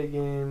Golden State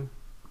game,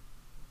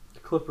 the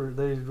Clippers,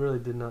 they really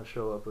did not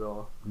show up at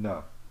all.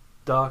 No.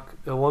 Doc,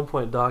 at one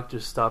point, Doc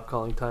just stopped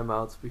calling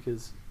timeouts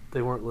because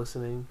they weren't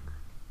listening.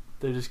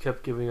 They just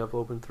kept giving up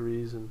open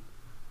threes, and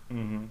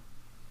Mm-hmm.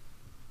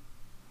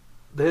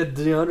 they had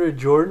DeAndre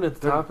Jordan at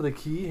the top of the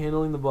key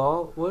handling the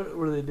ball. What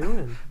were they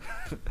doing?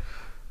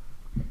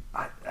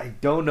 I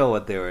don't know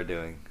what they were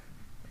doing,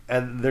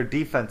 and their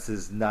defense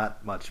is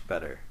not much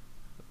better.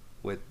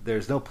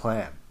 There's no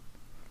plan.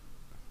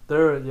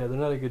 They're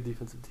not a good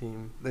defensive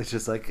team. It's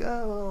just like,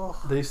 oh,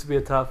 well. They used to be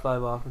a top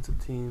 5 offensive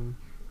team.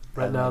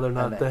 Right And now, then-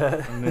 they're not and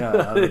that. then-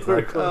 Yeah, They it's were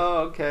like, close. oh,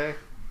 okay.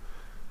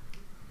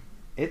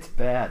 It's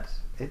bad.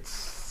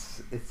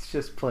 It's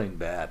just plain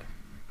bad.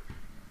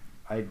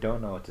 I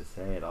don't know what to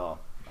say at all.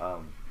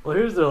 Well,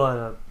 here's their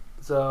lineup.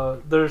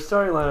 So their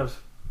starting lineups,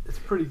 it's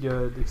pretty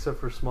good, except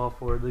for small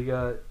forward. They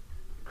got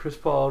Chris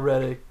Paul,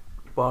 Redick,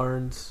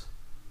 Barnes,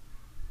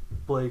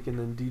 Blake, and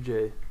then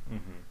DJ.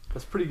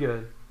 That's pretty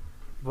good.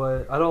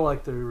 But I don't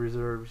like their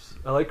reserves.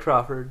 I like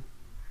Crawford,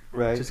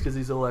 Right. just because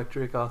he's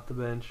electric off the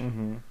bench.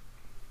 Mm-hmm.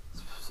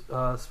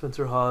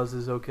 Spencer Hawes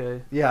is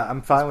okay. Yeah,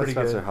 I'm fine It's with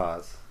pretty Spencer good.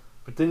 Hawes.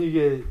 But then you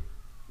get,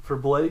 for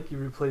Blake, you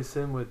replace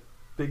him with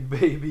Big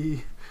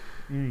Baby.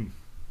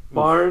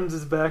 Barnes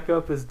is back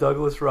up as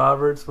Douglas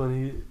Roberts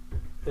and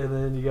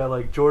then you got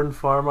like Jordan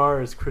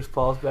Farmar as Chris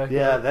Paul's back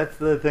Yeah, up. that's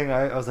the thing.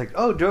 I was like,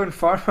 oh, Jordan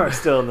Farmar's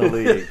still in the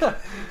league.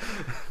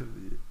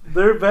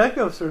 Their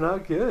backups are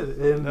not good.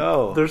 And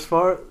No.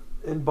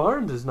 and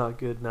Barnes is not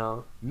good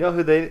now. You know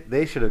who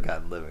they should have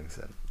gotten?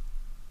 Livingston.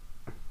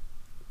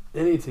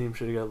 Any team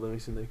should have got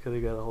Livingston. They could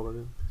have got a hold of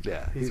him.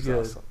 Yeah, He's he's good.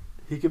 awesome.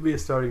 He could be a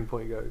starting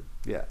point guard.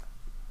 Yeah,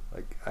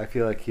 like I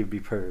feel like he'd be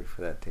perfect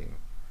for that team.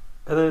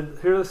 And then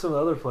here are some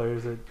other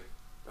players that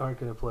aren't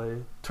going to play.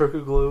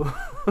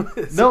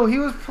 Turkoglu. No, he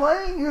was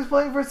playing. He was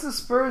playing versus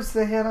Spurs.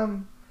 They had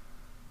him.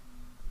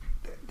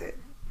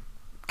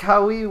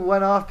 Kawhi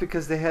went off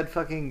because they had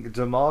fucking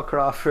Jamal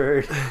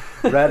Crawford,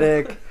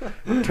 Redick,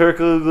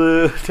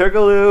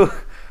 Turkoglu,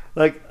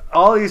 like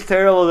all these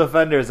terrible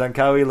defenders on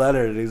Kawhi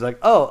Leonard. And he's like,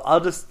 oh,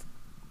 I'll just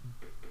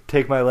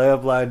take my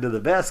layup line to the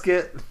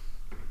basket.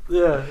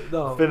 Yeah,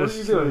 no. Finish what are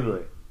you doing?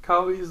 smoothly.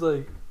 Kawhi's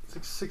like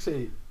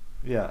 6'8".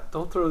 Yeah,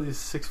 Don't throw these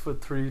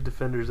 6'3"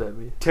 defenders at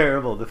me.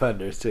 terrible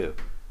defenders too.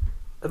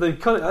 And then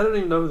I don't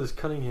even know who this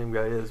Cunningham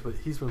guy is, but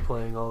he's been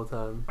playing all the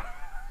time.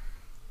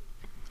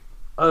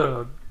 I don't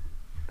know.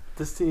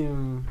 This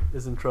team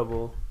is in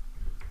trouble.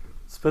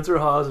 Spencer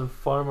Hawes and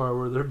Farmar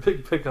were their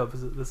big pickups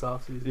this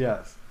offseason.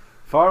 Yes,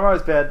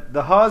 Farmar's bad.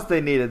 The Hawes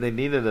they needed a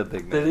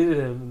big man. They needed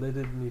him, and they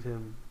didn't need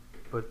him.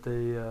 But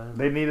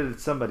They needed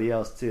somebody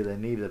else too. They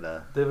needed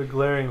they have a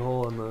glaring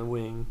hole on the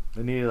wing.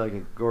 They needed like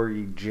a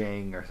Gorgie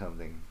Jang or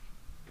something,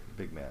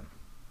 big man,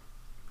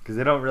 because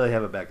they don't really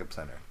have a backup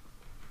center.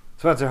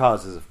 Spencer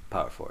Hawes is a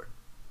power forward.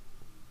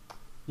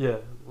 Yeah.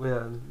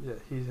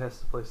 He has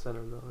to play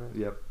center though, right?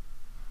 Yep.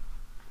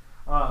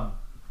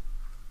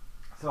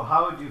 So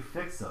how would you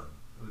fix them?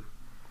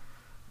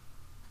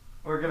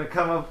 We're gonna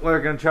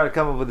try to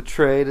come up with a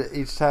trade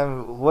each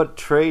time. What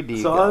trade do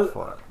you go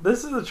for?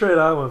 This is the trade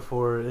I went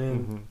for,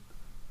 and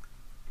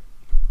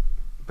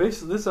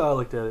basically, this is how I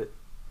looked at it.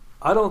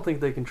 I don't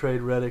think they can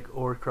trade Redick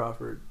or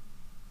Crawford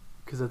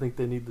because I think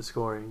they need the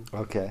scoring.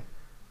 Okay.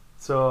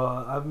 So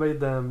I've made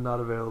them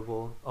not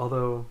available,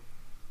 although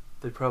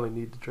they probably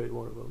need to trade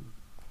one of them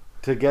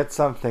to get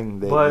something.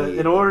 But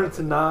in order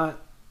to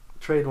not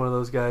trade one of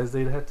those guys,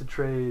 they'd have to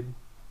trade,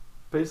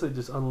 basically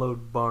just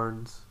unload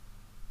Barnes,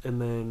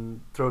 and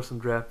then throw some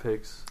draft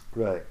picks.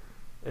 Right.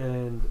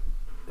 And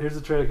here's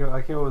the trade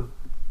I came up with: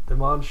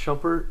 Iman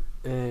Shumpert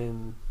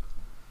and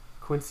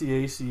Quincy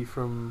Acey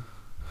from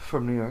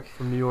New York.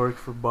 From New York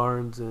for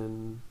Barnes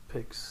and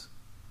picks.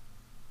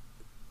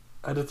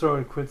 I had to throw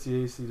in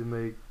Quincy Acey to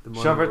make the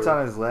money. Shumpert's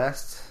on his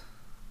last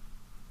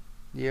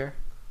year.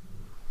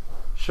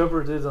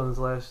 Shumpert is on his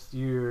last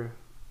year,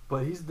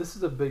 but this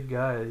is a big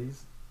guy.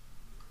 He's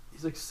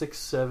like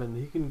 6'7".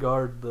 He can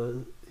guard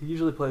He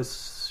usually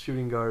plays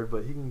shooting guard,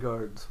 but he can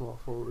guard small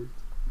forward.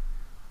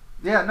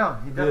 Yeah, no,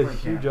 he definitely a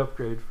huge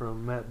upgrade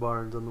from Matt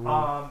Barnes on the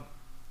wing.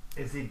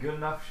 Is he good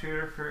enough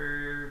shooter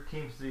for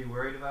teams to be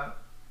worried about?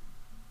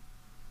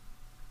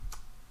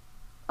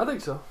 I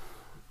think so.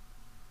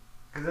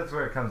 Because that's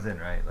where it comes in,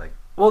 right? Like,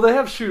 well, they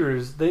have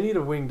shooters. They need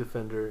a wing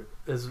defender.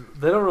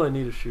 They don't really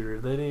need a shooter.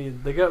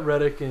 They got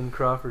Redick and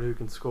Crawford who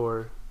can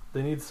score.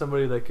 They need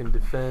somebody that can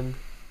defend.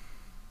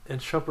 And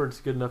Shumpert's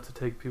good enough to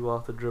take people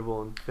off the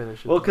dribble and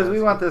finish it. Well, because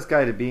we want this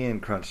guy to be in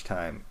crunch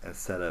time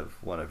instead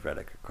of one of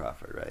Redick or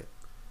Crawford, right?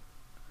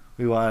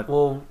 We want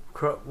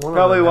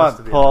probably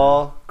want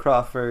Paul,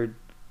 Crawford,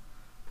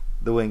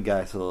 the wing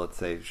guy. So let's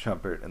say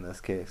Shumpert in this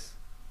case,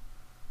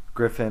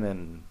 Griffin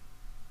and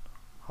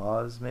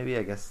Hawes, maybe,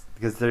 I guess,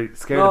 because they're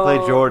scared to play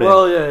Jordan.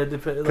 Well, yeah, it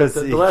depends. Because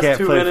the last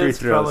 2 minutes,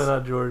 probably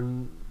not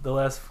Jordan. The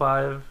last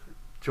 5,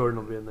 Jordan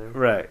will be in there.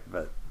 Right,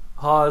 but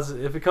Hawes,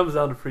 if it comes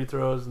down to free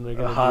throws and they're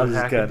going to do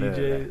hack a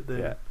DJ,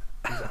 then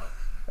he's out.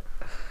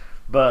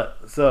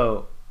 But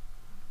so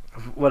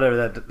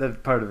whatever,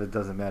 that part of it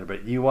doesn't matter.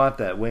 But you want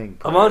that wing.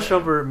 Iman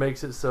Shumpert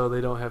makes it so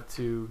they don't have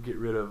to get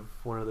rid of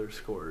one of their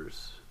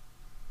scorers.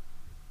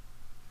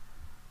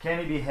 Can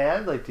he be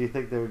had? Like, do you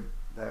think they're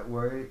that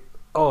worried?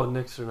 Oh,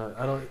 Knicks or not?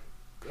 I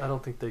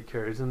don't think they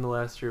care. He's in the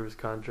last year of his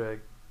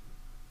contract.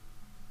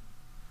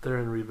 They're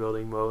in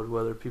rebuilding mode,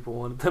 whether people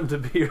wanted them to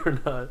be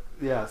or not.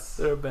 Yes,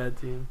 they're a bad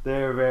team.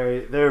 They're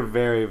very,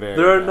 very.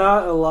 There are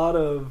not a lot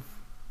of.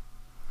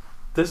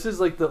 This is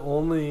like the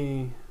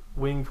only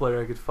wing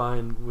player I could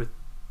find with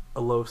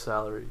a low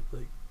salary.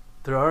 Like,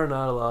 there are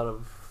not a lot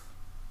of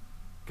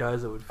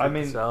guys that would fit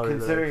the salary.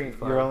 Considering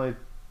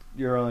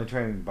you're only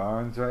training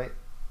Barnes, right?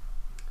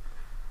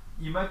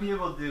 You might be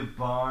able to do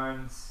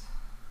Barnes.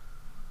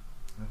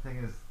 The thing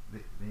is,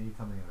 they need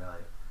something of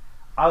value.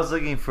 I was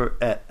looking for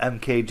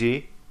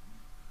MKG,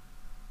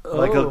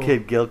 Michael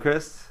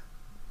Kidd-Gilchrist.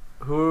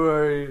 Who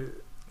are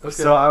you? Okay.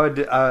 So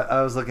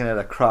I was looking at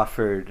a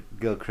Crawford,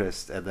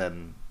 Gilchrist, and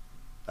then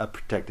a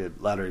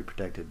lottery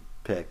protected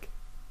pick.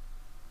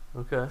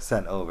 Okay.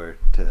 Sent over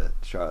to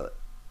Charlotte.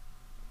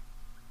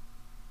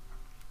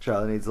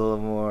 Charlotte needs a little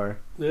more.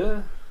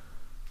 Yeah.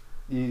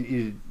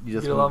 You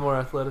just get a lot more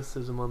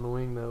athleticism on the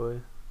wing that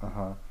way.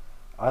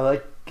 I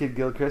like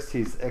Kidd-Gilchrist.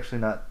 He's actually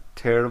not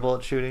terrible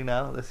at shooting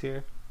now this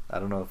year. I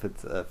don't know if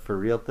it's a for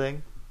real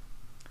thing.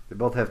 They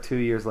both have 2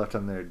 years left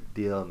on their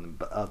deal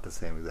and out the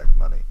same exact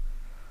money.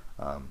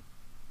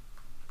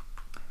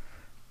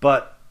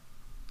 But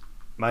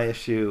my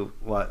issue,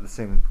 the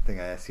same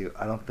thing I asked you,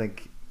 I don't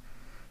think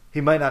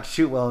he might not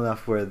shoot well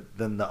enough where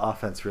then the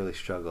offense really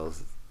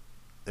struggles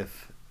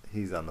if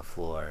he's on the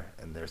floor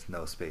and there's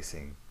no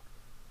spacing.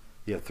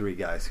 You have 3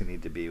 guys who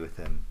need to be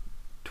within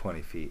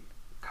 20 feet.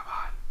 Come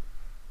on.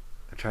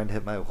 They're trying to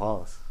hit my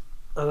walls.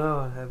 I know,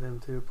 I have him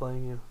too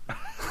playing you.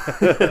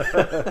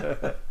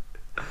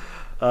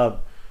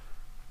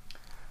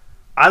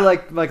 I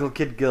like Michael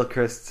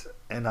Kidd-Gilchrist,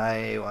 and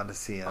I want to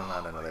see him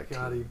on another team.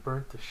 God, he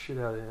burnt the shit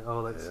out of him.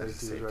 Oh, that's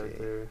safety was right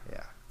there.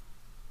 Yeah.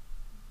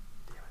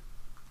 Damn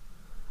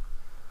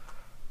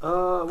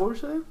it. What were you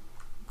saying?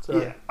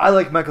 Sorry. Yeah, I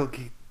like Michael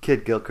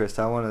Kidd-Gilchrist.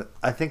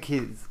 I think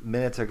his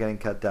minutes are getting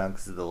cut down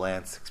because of the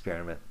Lance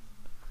experiment.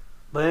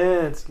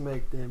 Lance can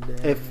make them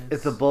dance.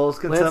 If the Bulls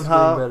can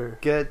somehow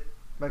get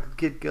Michael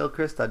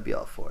Kidd-Gilchrist, I'd be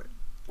all for it.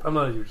 I'm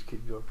not a huge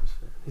Kidd-Gilchrist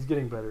fan. He's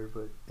getting better,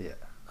 but yeah,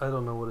 I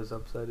don't know what his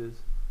upside is.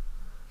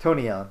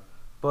 Tony Allen.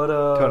 But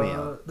Tony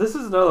Allen. This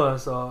is another one I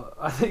saw.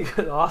 I think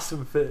an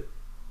awesome fit.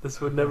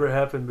 This would never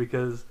happen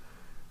because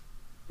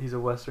he's a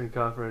Western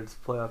Conference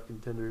playoff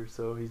contender,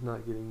 so he's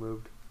not getting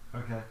moved.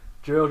 Okay.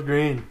 Gerald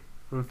Green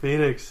from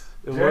Phoenix.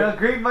 Gerald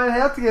Green might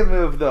have to get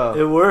moved, though.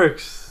 It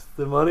works.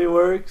 The money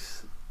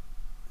works.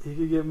 He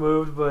could get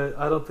moved, but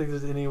I don't think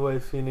there's any way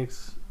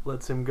Phoenix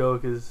lets him go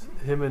because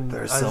him and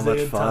They're Isaiah so much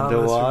fun Thomas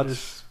to watch. are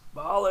just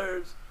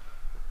ballers.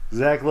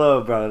 Zach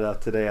Lowe brought it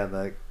up today on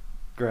the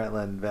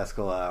Grantland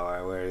Basketball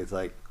Hour, where he's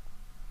like,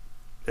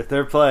 if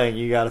they're playing,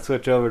 you got to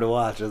switch over to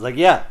watch. I was like,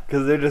 yeah,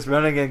 because they're just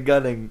running and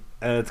gunning,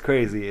 and it's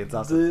crazy. It's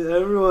awesome.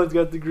 Everyone's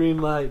got the green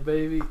light,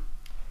 baby.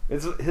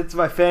 It's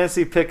my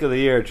fantasy pick of the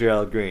year,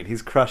 Gerald Green.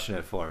 He's crushing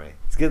it for me.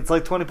 It's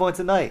like 20 points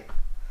a night.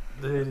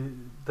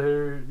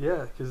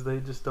 Because they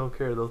just don't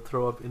care. They'll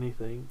throw up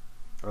anything.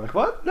 We're like,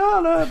 what?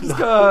 No, just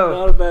go.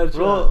 Not a bad shot.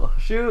 Roll,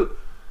 shoot.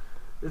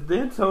 Is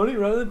D'Antoni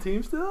running the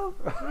team still?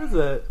 Where is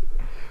that?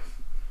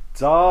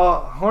 It's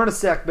all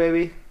Hornacek,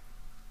 baby.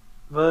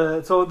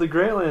 But so the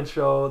Grantland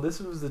show, this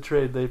was the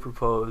trade they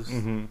proposed.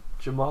 Mm-hmm.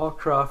 Jamal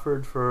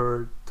Crawford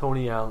for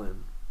Tony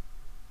Allen.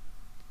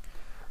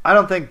 I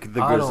don't think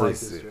the I don't like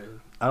Grizzlies this do. trade.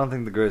 I don't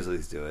think the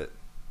Grizzlies do it.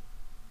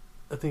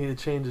 I think it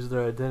changes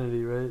their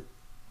identity, right?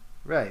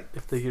 Right.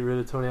 If they get rid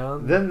of Tony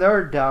Allen. Then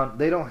they're down.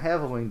 They don't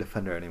have a wing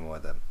defender anymore.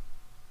 Then.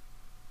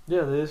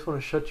 Yeah, they just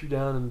want to shut you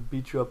down and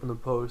beat you up in the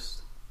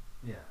post.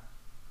 Yeah.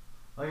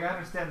 Like I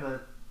understand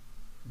the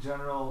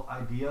general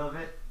idea of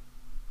it.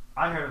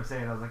 I heard him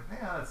say it. I was like,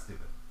 yeah, that's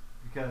stupid.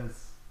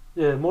 Because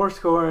Yeah, more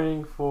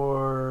scoring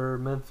for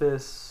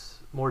Memphis,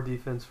 more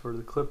defense for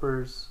the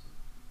Clippers.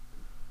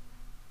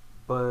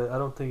 But I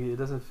don't think it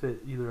doesn't fit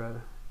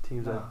either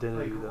team's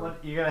identity, though.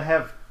 What, you're gonna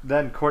have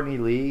then Courtney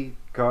Lee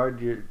guard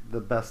the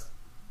best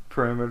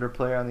perimeter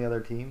player on the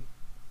other team.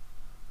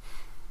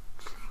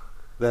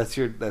 That's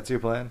your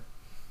plan.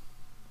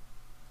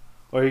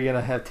 Or are you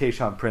gonna have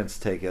Tayshaun Prince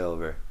take it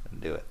over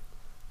and do it?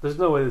 There's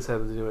no way this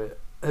happens anyway.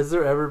 Has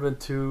there ever been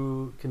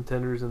two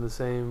contenders in the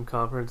same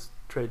conference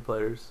trade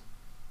players?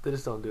 They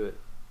just don't do it.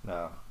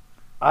 No,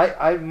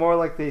 I more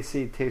likely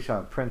see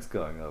Tayshaun Prince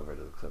going over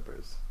to the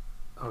Clippers.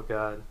 Oh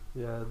God,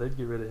 yeah, they'd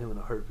get rid of him in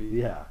a heartbeat.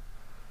 Yeah,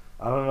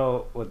 I don't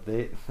know what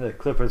the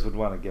Clippers would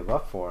want to give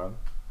up for him.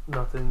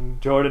 Nothing.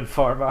 Jordan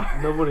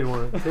Farmar. Nobody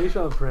wants.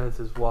 Tayshaun Prince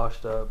is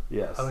washed up.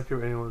 Yes, I don't care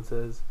what anyone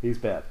says. he's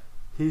bad.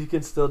 He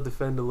can still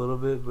defend a little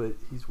bit, but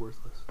he's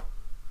worthless.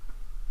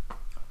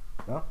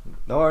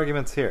 No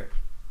arguments here.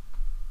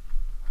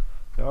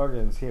 No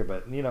arguments here,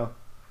 but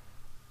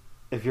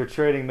if you're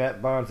trading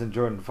Matt Barnes and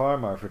Jordan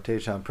Farmar for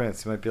Tayshaun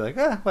Prince, you might be like,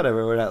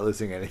 whatever, we're not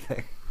losing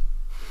anything.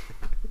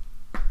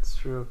 It's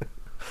true.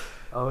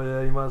 Oh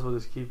yeah, you might as well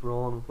just keep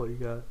rolling with what you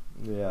got.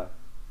 Yeah.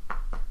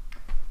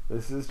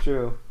 This is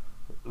true.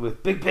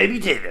 With Big Baby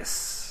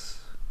Davis.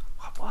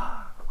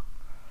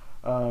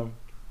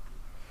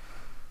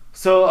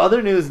 So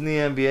other news in the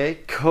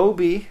NBA,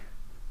 Kobe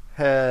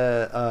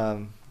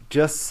had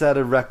just set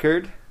a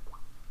record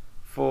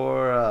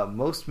for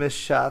most missed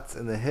shots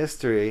in the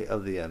history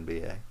of the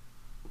NBA.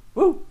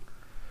 Woo!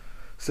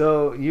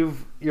 So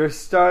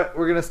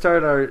we're gonna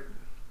start our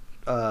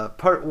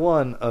part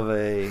one of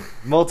a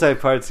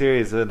multi-part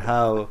series on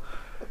how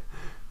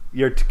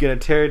you're gonna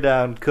tear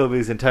down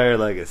Kobe's entire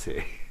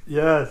legacy.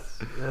 Yes,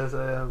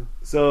 I am.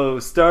 So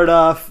start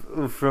off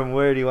from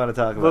where do you want to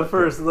talk about? But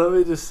first, let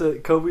me just say,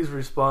 Kobe's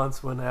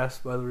response when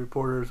asked by the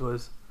reporters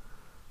was,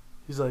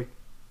 he's like,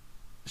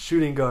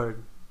 shooting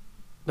guard,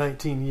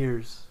 19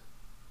 years.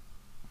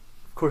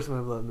 Of course I'm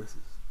going to have a lot of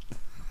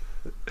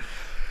misses.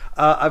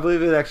 I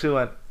believe it actually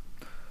went,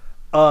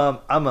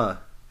 I'm a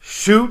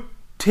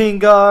shooting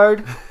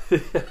guard.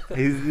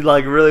 He's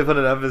like really put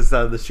an emphasis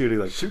on the shooting.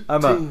 Like,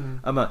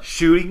 I'm a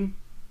shooting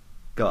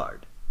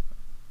guard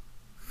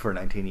for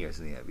 19 years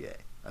in the NBA.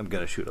 I'm going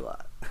to shoot a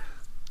lot.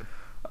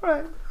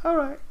 All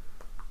right.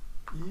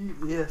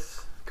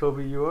 Yes,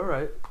 Kobe, you are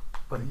right.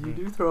 But you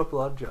do throw up a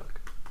lot of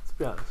junk. Let's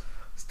be honest.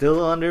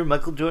 Still under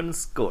Michael Jordan's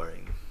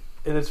scoring.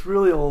 And it's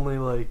really only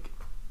like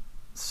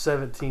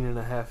 17 and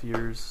a half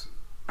years,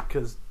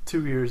 because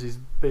 2 years he's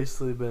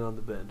basically been on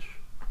the bench.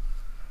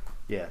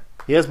 Yeah.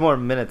 He has more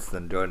minutes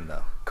than Jordan,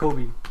 though.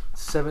 Kobe,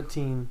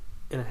 17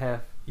 and a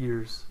half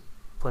years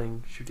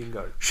playing shooting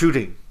guard.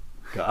 Shooting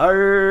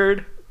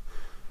guard.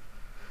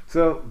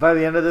 So, by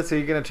the end of this, are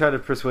you going to try to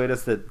persuade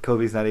us that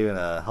Kobe's not even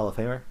a Hall of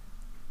Famer?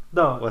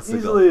 No, What's the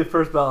easily a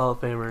first ballot Hall of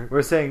Famer.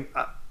 We're saying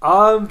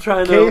I'm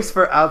trying case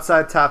for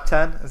outside top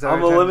 10? Is that I'm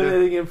what you're trying to do?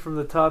 eliminating him from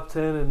the top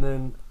 10, and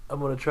then I'm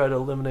going to try to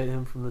eliminate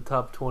him from the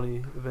top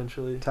 20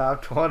 eventually.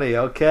 Top 20,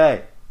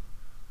 okay.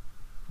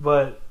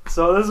 But,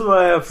 so this is what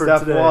I have for Step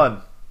today.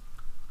 one.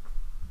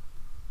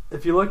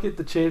 If you look at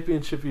the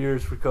championship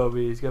years for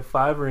Kobe, he's got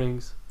 5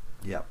 rings.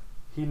 Yep.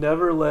 He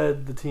never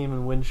led the team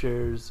in win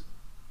shares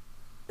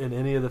in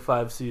any of the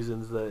 5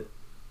 seasons that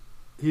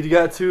he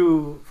got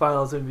 2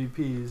 Finals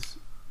MVPs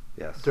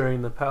Yes.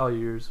 during the Powell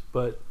years,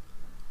 but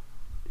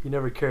he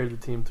never carried the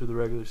team through the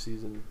regular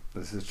season.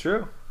 This is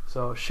true.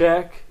 So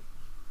Shaq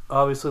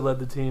obviously led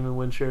the team in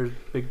win shares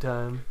big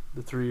time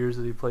the 3 years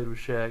that he played with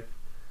Shaq,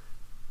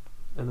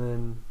 and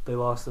then they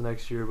lost the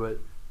next year, but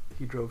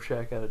he drove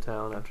Shaq out of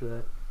town after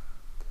that.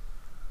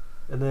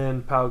 And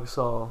then Pau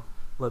Gasol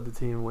led the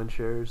team in win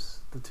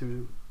shares The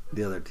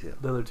other two.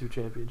 the other 2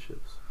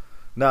 championships.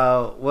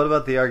 Now, what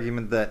about the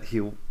argument that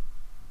he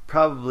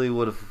probably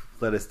would have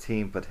led his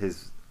team, but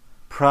his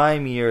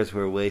prime years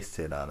were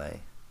wasted on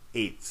a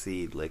 8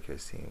 seed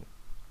Lakers team?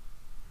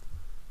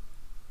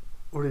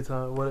 What are you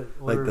talking? What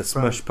Like are the his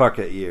prime? Smush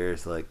Bucket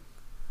years. Like,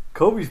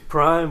 Kobe's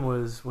prime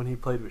was when he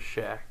played with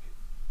Shaq.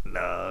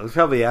 no, it was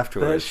probably That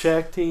afterwards.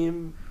 Shaq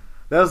team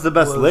That was the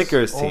best was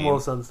Lakers team.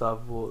 almost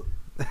unstoppable.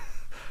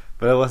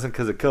 But it wasn't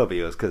because of Kobe,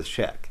 it was because of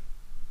Shaq.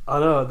 I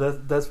know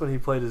that's when he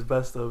played his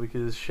best though,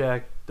 because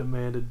Shaq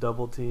demanded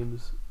double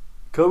teams.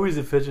 Kobe's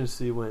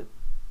efficiency went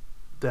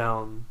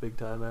down big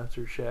time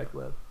after Shaq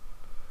left.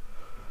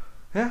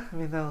 Yeah, I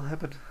mean that'll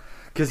happen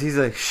because he's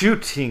a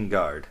shooting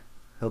guard.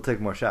 He'll take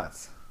more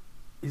shots.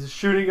 He's a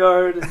shooting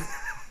guard.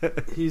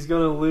 He's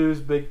gonna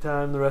lose big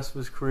time the rest of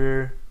his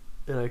career,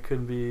 and I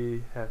couldn't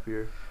be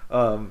happier.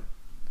 So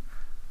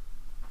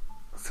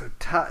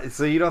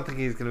you don't think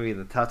he's gonna be in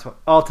the top 20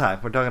 all time?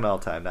 We're talking all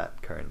time,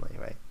 not currently,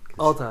 right?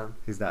 All time.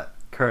 He's not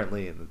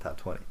currently in the top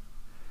 20.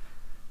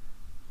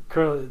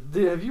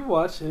 Currently, have you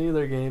watched any of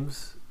their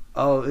games?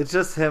 Oh, it's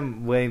just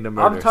him waiting to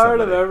murder. I'm tired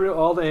somebody. of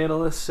all the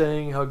analysts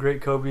saying how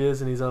great Kobe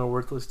is and he's on a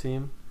worthless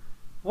team.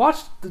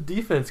 Watch the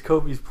defense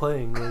Kobe's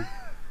playing. Like,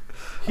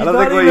 he's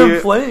not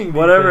even playing defense.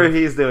 Whatever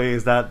he's doing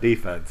is not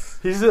defense.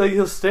 He's like,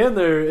 he'll stand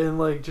there and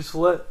like just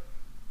let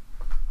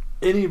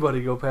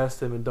anybody go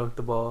past him and dunk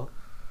the ball,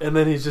 and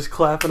then he's just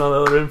clapping on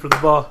the other end for the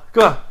ball.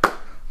 Come on,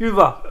 give me the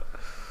ball.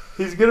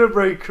 He's gonna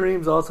break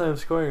Kareem's all-time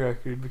scoring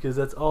record because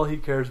that's all he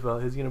cares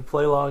about. He's gonna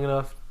play long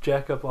enough,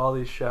 jack up all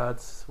these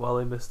shots while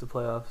they miss the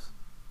playoffs.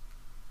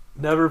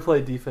 Never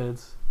play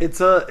defense.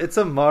 It's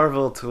a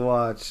marvel to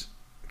watch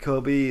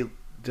Kobe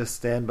just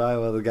stand by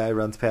while the guy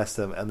runs past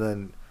him, and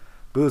then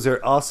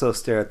Boozer also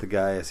stare at the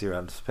guy as he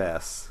runs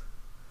past.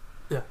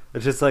 Yeah,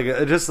 it's just like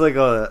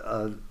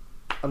an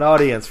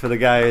audience for the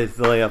guy at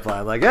the layup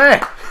line. Like, hey,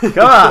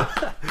 come on,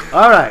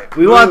 all right,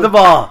 we want the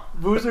ball.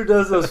 Boozer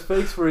does those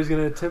fakes where he's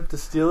going to attempt to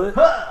steal it,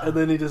 and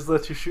then he just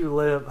lets you shoot a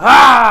layup.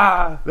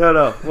 Ah!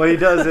 No. What he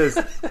does is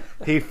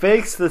he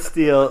fakes the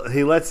steal,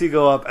 he lets you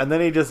go up, and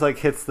then he just like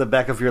hits the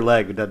back of your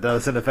leg. That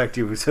doesn't affect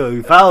you, so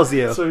he fouls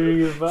you. So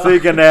you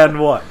can add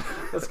one.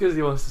 That's because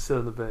he wants to sit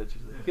on the bench.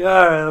 He's like,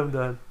 all right, I'm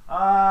done.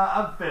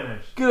 I'm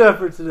finished. Good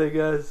effort today,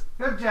 guys.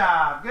 Good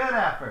job. Good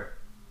effort.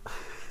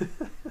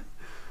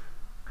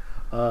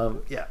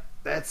 Yeah,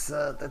 that's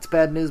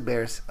bad news,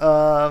 Bears.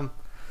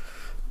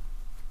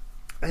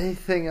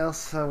 Anything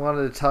else I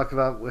wanted to talk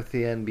about with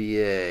the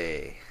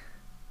NBA?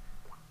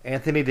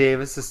 Anthony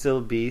Davis is still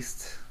a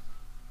beast,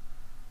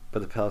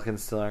 but the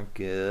Pelicans still aren't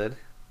good.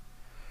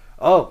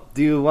 Oh,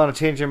 do you want to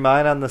change your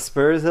mind on the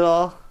Spurs at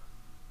all?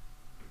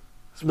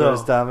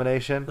 Spurs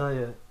domination? Not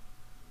yet.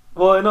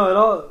 Well, I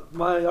know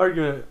my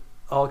argument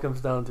all comes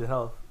down to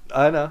health.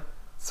 I know.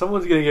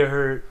 Someone's gonna get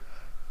hurt,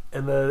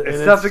 and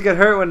it's tough to get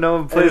hurt when no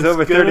one plays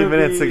over 30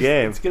 minutes a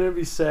game. It's gonna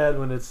be sad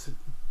when it's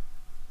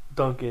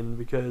Duncan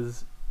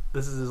because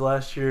this is his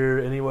last year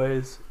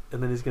anyways,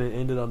 and then he's going to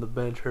end it on the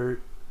bench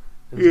hurt.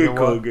 He's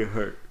going to get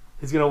hurt.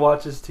 He's going to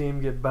watch his team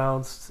get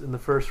bounced in the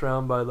first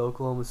round by the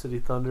Oklahoma City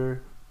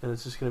Thunder, and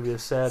it's just going to be a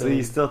sad So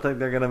you still think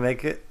they're going to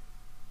make it?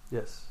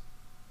 Yes.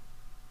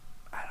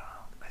 I don't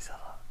know. I still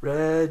don't.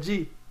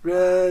 Reggie.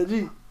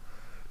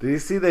 Did you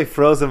see they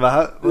froze him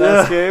out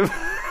last game?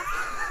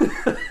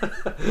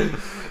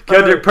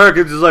 Kendrick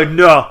Perkins is like,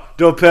 no,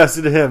 don't pass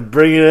it to him.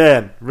 Bring it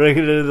in. Bring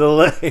it into the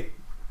lane.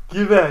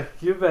 Get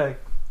back.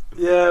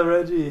 Yeah,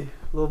 Reggie,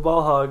 little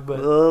ball hog, but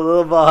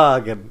little ball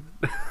hogging.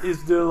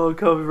 He's doing a little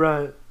Kobe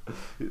Bryant.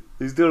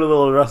 He's doing a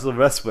little Russell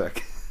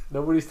Westbrook.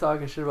 Nobody's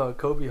talking shit about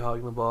Kobe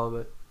hogging the ball,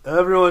 but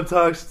everyone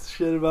talks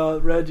shit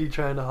about Reggie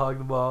trying to hog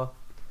the ball.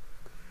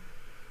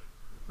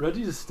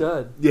 Reggie's a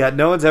stud. Yeah,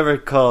 no one's ever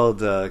called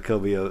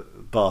Kobe a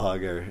ball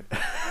hogger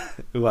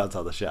who wants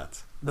all the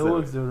shots. No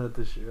one's doing that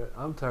this year.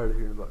 I'm tired of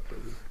hearing about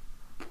Kobe.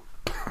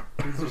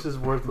 He's just as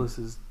worthless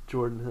as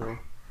Jordan Hill.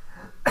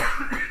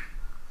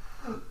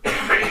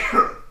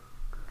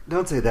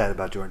 Don't say that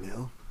about Jordan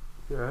Hill.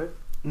 You alright?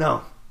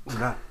 No,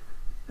 I'm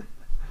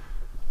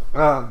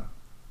not.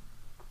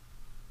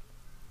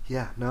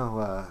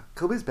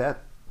 Kobe's bad.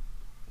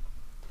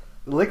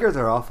 The Lakers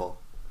are awful.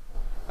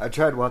 I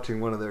tried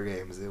watching one of their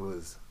games. It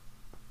was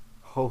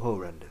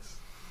horrendous.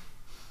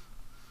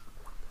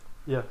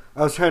 Yeah.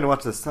 I was trying to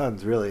watch the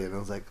Suns, really, and I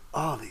was like,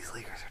 oh, these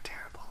Lakers are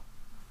terrible.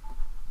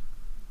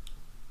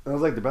 It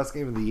was like the best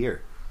game of the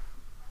year.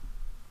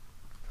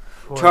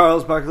 Boy.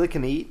 Charles Barkley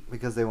can eat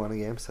because they won a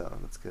game, so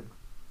that's good.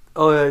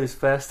 Oh, yeah, he's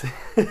fasting.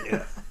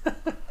 Yeah.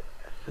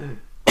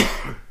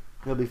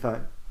 He'll be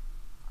fine.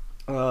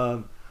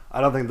 I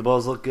don't think the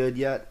Bulls look good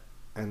yet,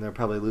 and they're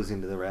probably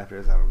losing to the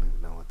Raptors. I don't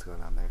even know what's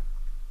going on there.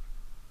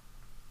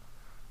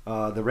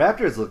 The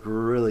Raptors look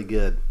really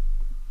good.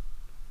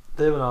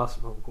 They have an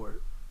awesome home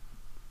court.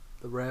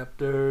 The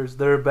Raptors,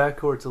 their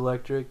backcourt's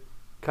electric.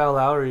 Kyle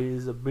Lowry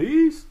is a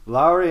beast.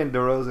 Lowry and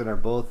DeRozan are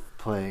both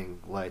playing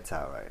lights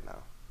out right now.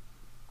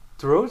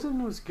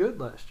 DeRozan was good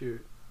last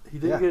year. He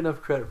didn't get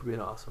enough credit for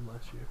being awesome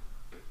last year.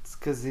 It's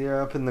because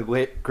you're up in the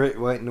Great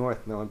White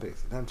North. No one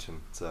pays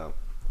attention. So,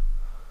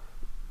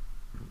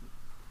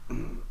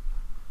 you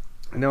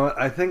know what?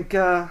 I think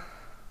they're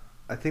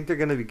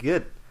going to be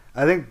good.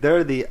 I think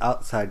they're the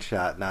outside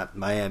shot, not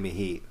Miami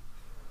Heat.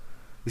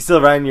 You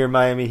still riding your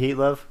Miami Heat,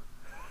 love?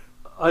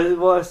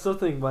 I still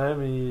think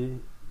Miami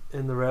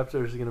and the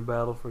Raptors are going to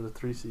battle for the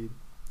 3 seed.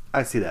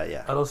 I see that,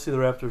 yeah. I don't see the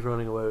Raptors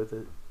running away with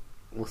it.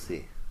 We'll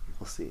see.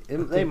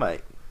 They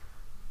might.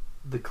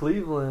 The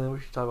Cleveland, we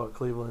should talk about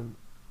Cleveland.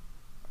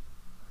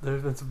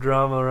 There's been some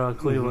drama around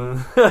Cleveland.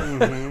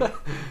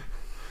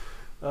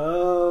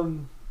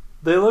 Mm-hmm.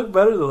 They look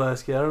better the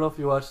last game. I don't know if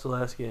you watched the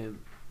last game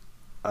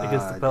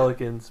against the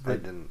Pelicans, I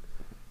but didn't.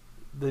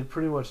 they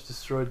pretty much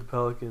destroyed the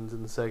Pelicans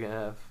in the second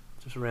half.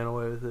 Just ran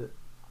away with it.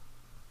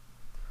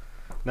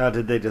 Now,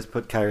 did they just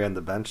put Kyrie on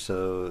the bench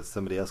so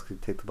somebody else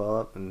could take the ball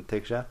up and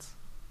take shots?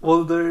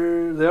 Well,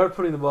 they are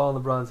putting the ball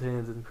in LeBron's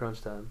hands in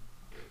crunch time.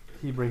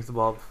 He brings the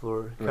ball up the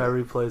floor. Right.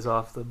 Kyrie plays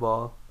off the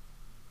ball.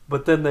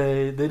 But then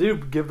they do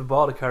give the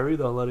ball to Kyrie,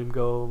 though, and let him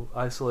go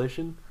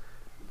isolation.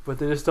 But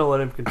they just don't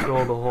let him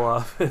control the whole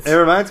offense. It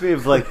reminds me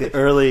of like the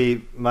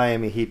early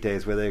Miami Heat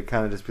days where they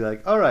kind of just be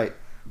like, all right,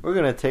 we're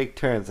going to take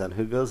turns on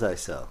who goes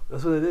ISO.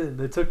 That's what they did.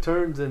 They took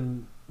turns,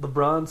 and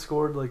LeBron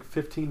scored like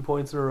 15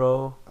 points in a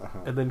row,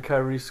 and then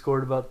Kyrie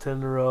scored about 10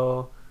 in a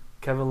row.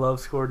 Kevin Love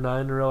scored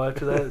 9 in a row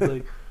after that. It's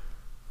like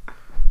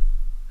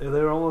they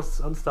were almost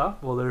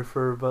unstoppable there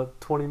for about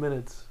 20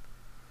 minutes.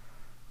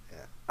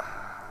 Yeah.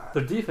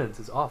 Their defense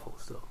is awful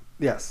still.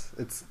 Yes,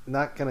 it's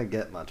not going to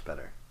get much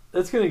better.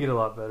 It's going to get a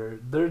lot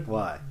better.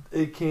 Why?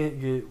 It can't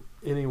get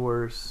any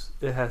worse.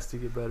 It has to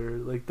get better.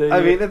 Like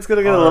I mean, it's going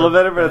to get a little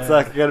better, but it's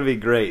not going to be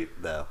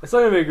great, though. It's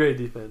not going to be a great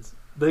defense.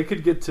 They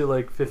could get to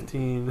like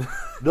 15.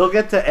 They'll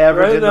get to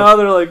average. Right now,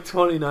 they're like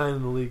 29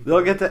 in the league.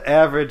 They'll get to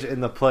average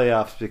in the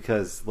playoffs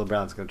because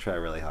LeBron's going to try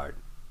really hard.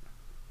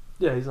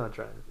 Yeah, he's not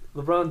trying.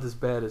 LeBron's as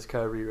bad as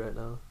Kyrie right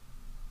now.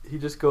 He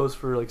just goes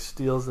for like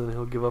steals and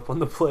he'll give up on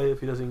the play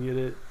if he doesn't get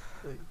it.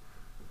 Like,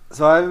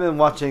 so I haven't been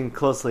watching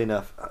closely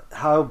enough.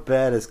 How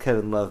bad has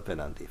Kevin Love been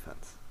on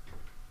defense?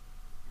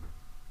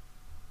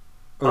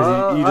 Or is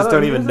you just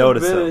don't even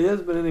notice him? He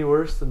hasn't been any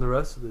worse than the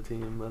rest of the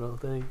team, I don't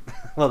think.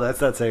 Well,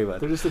 that's not saying much.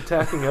 They're just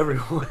attacking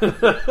everyone.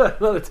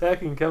 Not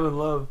attacking Kevin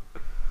Love.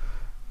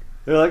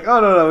 They're like,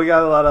 oh, no, we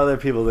got a lot of other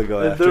people to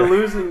go after. They're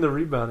losing the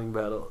rebounding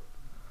battle.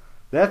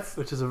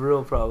 Which is a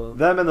real problem.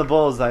 Them and the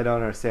Bulls, I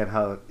don't understand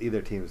how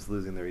either team's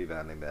losing the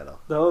rebounding battle.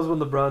 That was when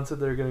LeBron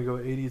said they were going to go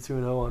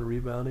 82-0 on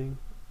rebounding.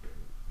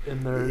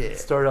 And they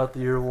start out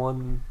the year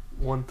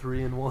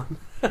 1-3-1.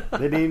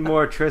 They need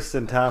more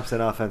Tristan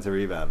Thompson offensive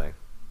rebounding.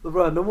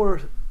 LeBron, no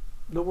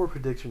more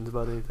predictions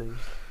about anything.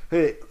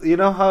 Hey, you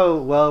know how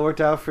well it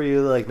worked out for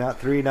you, like not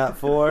 3, not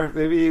 4?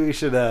 Maybe we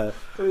should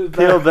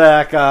peel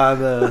back on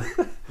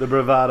the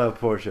bravado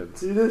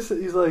portions.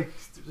 He's like,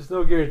 there's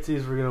no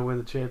guarantees we're going to win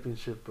the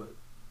championship, but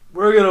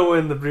we're going to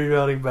win the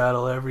rebounding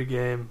battle every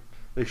game.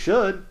 They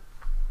should.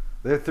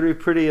 They're 3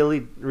 pretty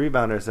elite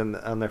rebounders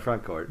on their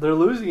front court. They're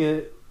losing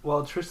it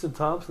while Tristan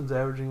Thompson's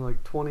averaging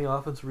like 20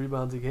 offensive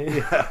rebounds a game.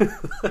 Yeah.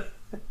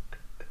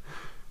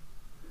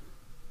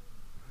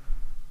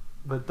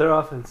 But their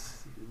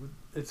offense,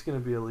 it's going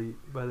to be elite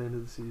by the end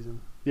of the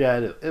season. Yeah,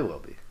 it will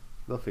be.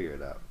 They'll figure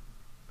it out.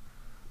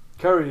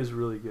 Kyrie is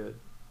really good.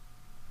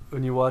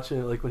 When you watch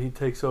it, like when he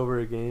takes over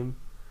a game,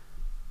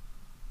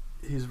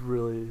 he's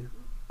really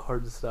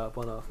hard to stop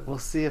on offense. We'll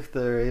see if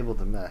they're able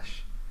to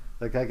mesh.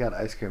 Like I got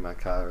ice cream on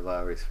Kyle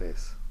Lowry's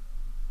face.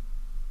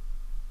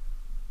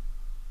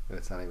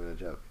 It's not even a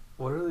joke.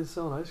 What are they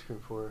selling ice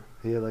cream for?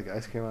 He had like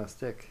ice cream on a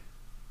stick.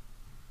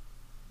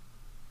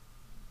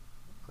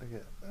 Like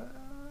it.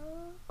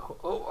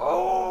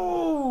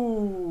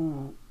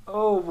 Oh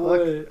boy!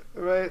 Look,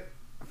 right,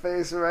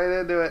 face right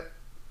into it.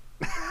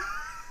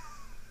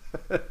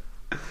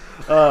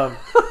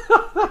 That's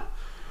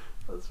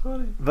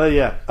funny. But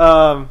yeah,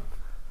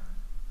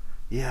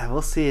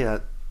 we'll see.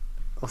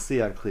 We'll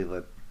see on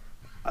Cleveland.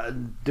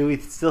 Do we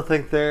still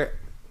think they're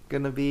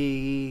gonna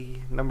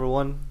be number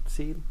 1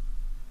 seed?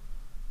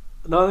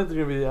 No, I think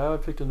they're gonna be. I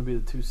picked them to be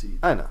the 2 seed.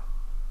 I know,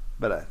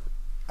 but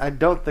I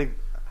don't think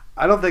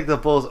the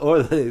Bulls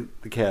or the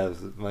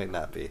Cavs might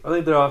not be. I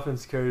think their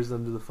offense carries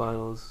them to the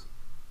finals.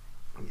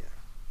 Yeah.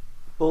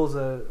 Bulls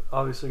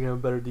obviously gonna have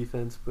a better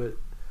defense, but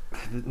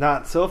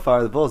not so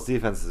far. The Bulls'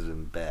 defense has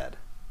been bad.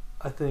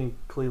 I think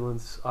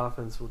Cleveland's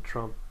offense will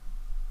trump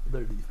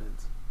their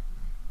defense.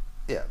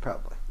 Yeah,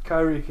 probably.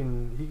 Kyrie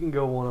can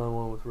go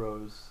one-on-one with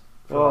Rose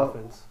for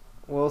offense.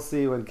 We'll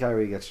see when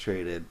Kyrie gets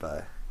traded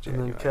by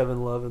January. And then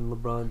Kevin Love and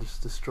LeBron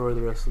just destroy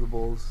the rest of the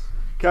Bulls.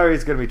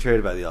 Kyrie's going to be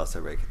traded by the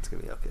All-Star break. It's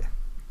going to be okay.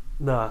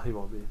 Nah, he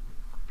won't be.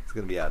 He's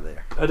going to be out of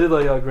there. I did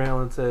like how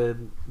Granlund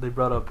said they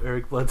brought up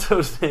Eric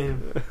Bledsoe's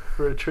name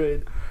for a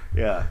trade.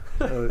 Yeah.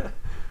 That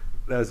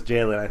was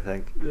Jalen, I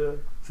think. Yeah.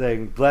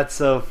 Saying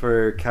Bledsoe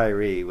for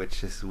Kyrie,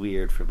 which is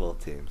weird for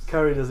both teams.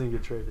 Kyrie doesn't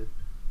get traded.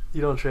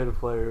 You don't trade a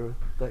player with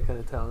that kind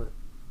of talent.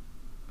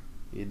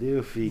 You do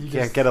if you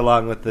can't get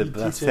along with the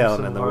best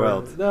talent in the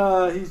world.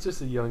 Nah, he's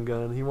just a young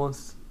gun. He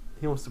wants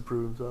to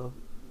prove himself.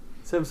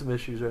 He's having some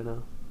issues right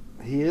now.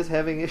 He is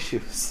having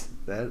issues.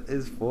 That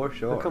is for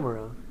sure. He'll come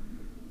around.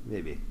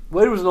 Maybe.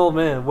 Wade was an old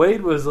man.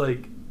 Wade was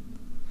like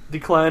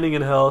declining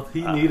in health.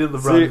 He needed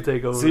LeBron to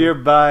take over. So you're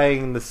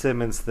buying the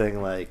Simmons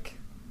thing like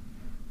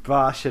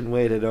Bosh and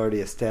Wade had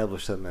already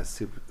established themselves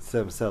as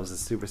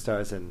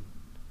superstars, and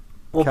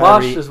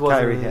Bosh just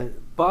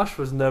wasn't. Bosh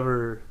was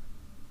never.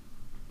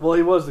 Well,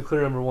 he was the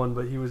clear number 1,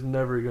 but he was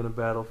never going to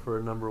battle for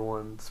a number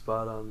 1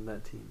 spot on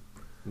that team.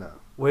 No.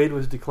 Wade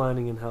was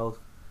declining in health.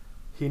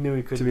 he knew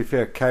he To couldn't. be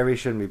fair, Kyrie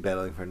shouldn't be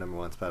battling for a number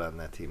one spot on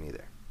that team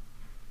either.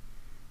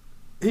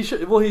 He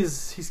should. Well,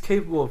 he's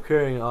capable of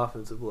carrying an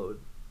offensive load,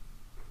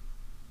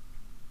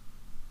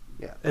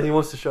 Yeah, and he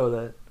wants to show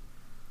that.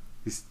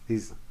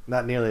 he's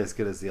not nearly as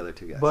good as the other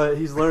two guys. But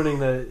he's learning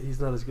that he's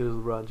not as good as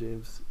LeBron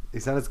James.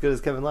 He's not as good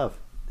as Kevin Love.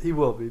 He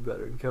will be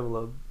better than Kevin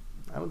Love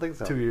I don't think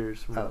so. 2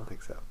 years from I now. don't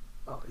think so.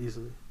 Oh,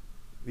 easily.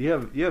 You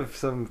have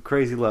some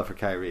crazy love for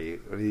Kyrie.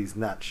 He's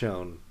not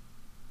shown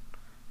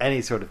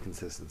any sort of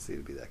consistency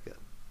to be that good.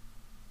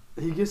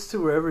 He gets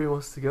to wherever he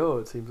wants to go.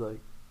 It seems like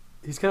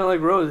he's kind of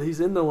like Rose. He's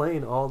in the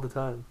lane all the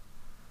time.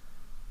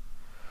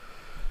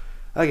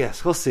 I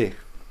guess we'll see.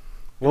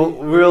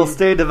 We'll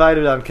stay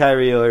divided on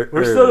Kyrie.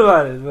 We're still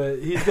divided, but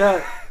he's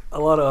got a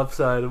lot of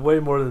upside, way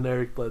more than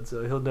Eric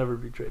Bledsoe. He'll never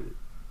be traded.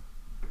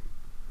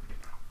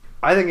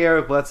 I think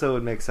Eric Bledsoe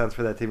would make sense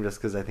for that team just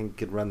because I think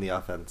he could run the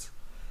offense.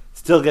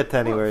 Still get to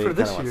anywhere he for kind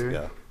of this wants to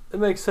year. go. It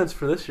makes sense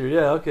for this year.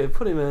 Yeah, okay,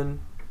 put him in.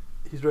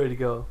 He's ready to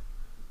go.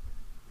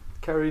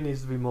 Kyrie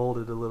needs to be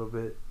molded a little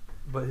bit,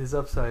 but his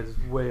upside is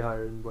way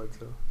higher than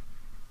Bledsoe.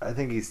 I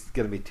think he's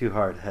going to be too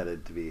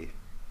hard-headed to be.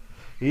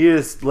 He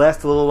just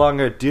last a little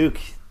longer at Duke.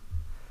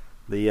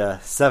 The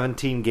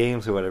 17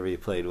 games or whatever he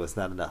played was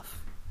not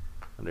enough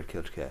under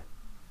Coach K.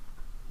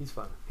 He's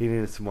fine. He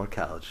needed some more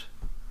college.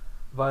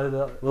 By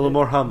the A little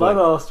more humble. By the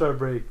All-Star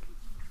break,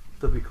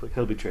 they'll be clicking.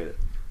 He'll be traded.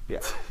 Yeah.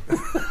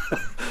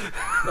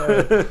 All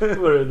right,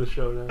 we're in the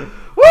show now.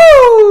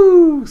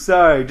 Woo!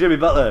 Sorry, Jimmy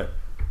Butler.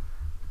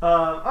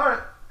 All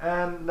right.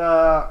 And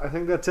I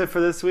think that's it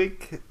for this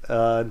week.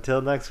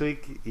 Until next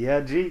week,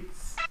 yeah, Jeets.